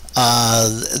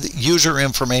user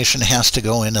information has to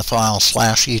go in the file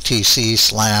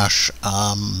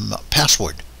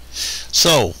 /etc/password.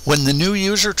 So when the new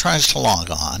user tries to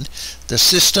log on, the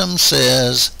system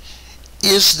says,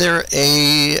 is there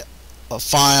a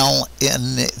file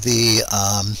in the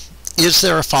is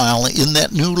there a file in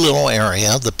that new little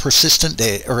area, the persistent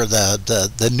data, or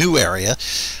the new area,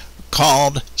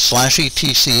 called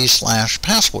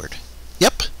 /etc/password?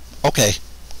 Yep. Okay,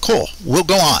 cool, we'll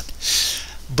go on.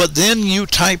 But then you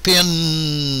type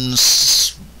in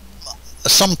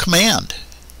some command,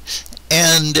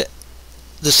 and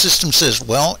the system says,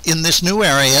 well, in this new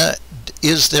area,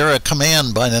 is there a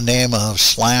command by the name of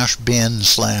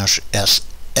 /bin/sls?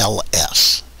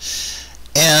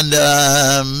 And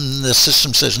the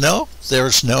system says, no,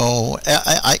 there's no,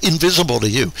 invisible to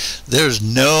you, there's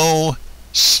no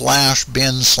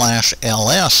 /bin/ls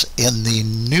in the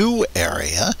new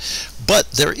area,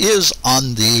 but there is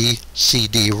on the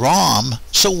CD-ROM,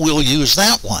 so we'll use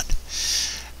that one.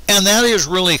 And that is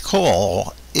really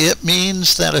cool. It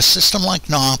means that a system like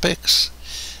Knoppix,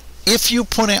 if you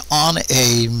put it on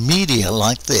a media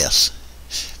like this,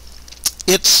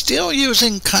 it's still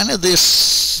using kind of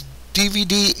this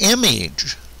DVD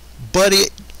image, but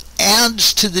it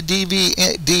adds to the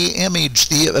DVD image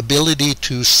the ability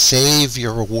to save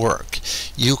your work.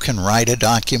 You can write a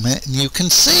document and you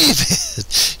can save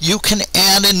it. You can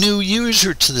add a new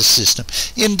user to the system.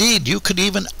 Indeed, you could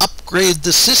even upgrade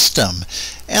the system.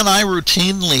 And I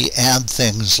routinely add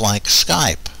things like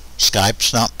Skype.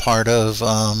 Skype's not part of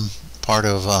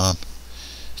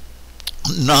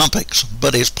Knoppix,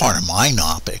 but it's part of my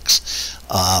Knoppix.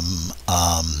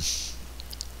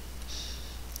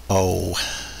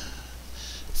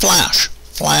 Flash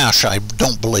I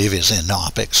don't believe is in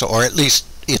Knoppix, or at least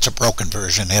it's a broken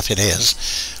version if it is,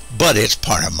 but it's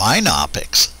part of my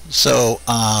knopics. So,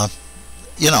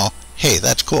 you know, hey,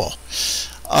 that's cool.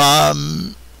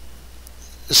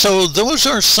 So those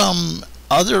are some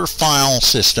other file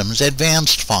systems,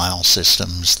 advanced file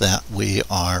systems that we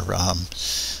are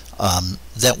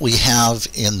that we have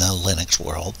in the Linux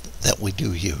world that we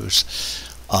do use,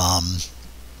 and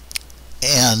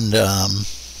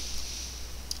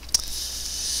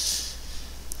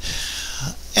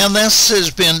this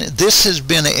has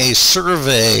been a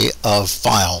survey of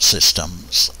file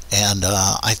systems, and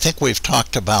I think we've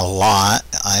talked about a lot.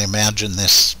 I imagine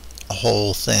this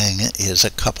whole thing is a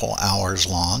couple hours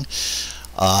long,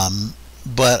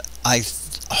 but I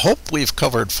hope we've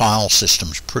covered file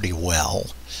systems pretty well.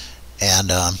 And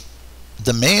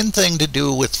the main thing to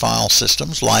do with file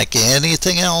systems, like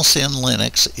anything else in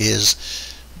Linux, is,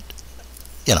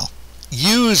 you know,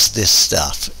 use this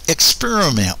stuff,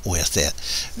 experiment with it,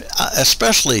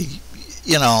 especially,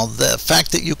 you know, the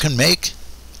fact that you can make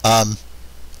a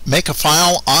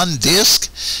file on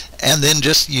disk and then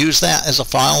just use that as a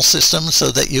file system so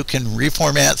that you can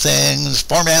reformat things,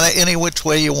 format it any which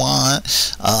way you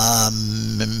want,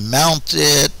 mount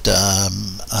it,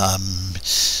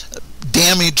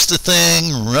 damage the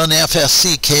thing, run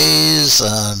fscks,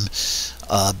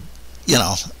 you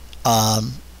know,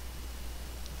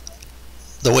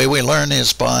 the way we learn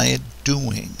is by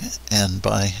doing and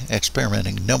by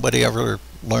experimenting. Nobody ever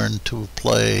learned to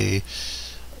play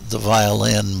the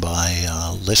violin by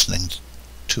listening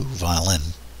to violin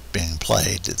being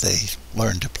played. They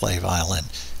learn to play violin.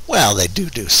 Well, they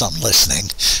do some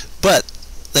listening, but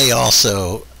they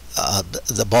also,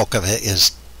 the bulk of it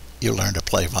is you learn to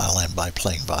play violin by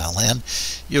playing violin.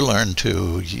 You learn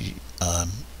to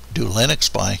do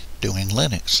Linux by doing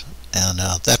Linux. And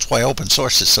that's why open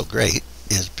source is so great,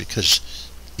 is because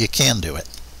you can do it.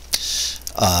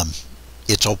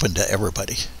 It's open to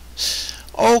everybody.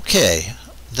 Okay,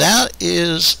 that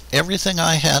is everything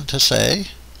I had to say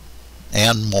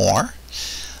and more.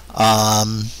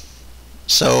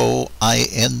 So I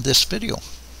end this video.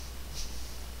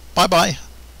 Bye-bye.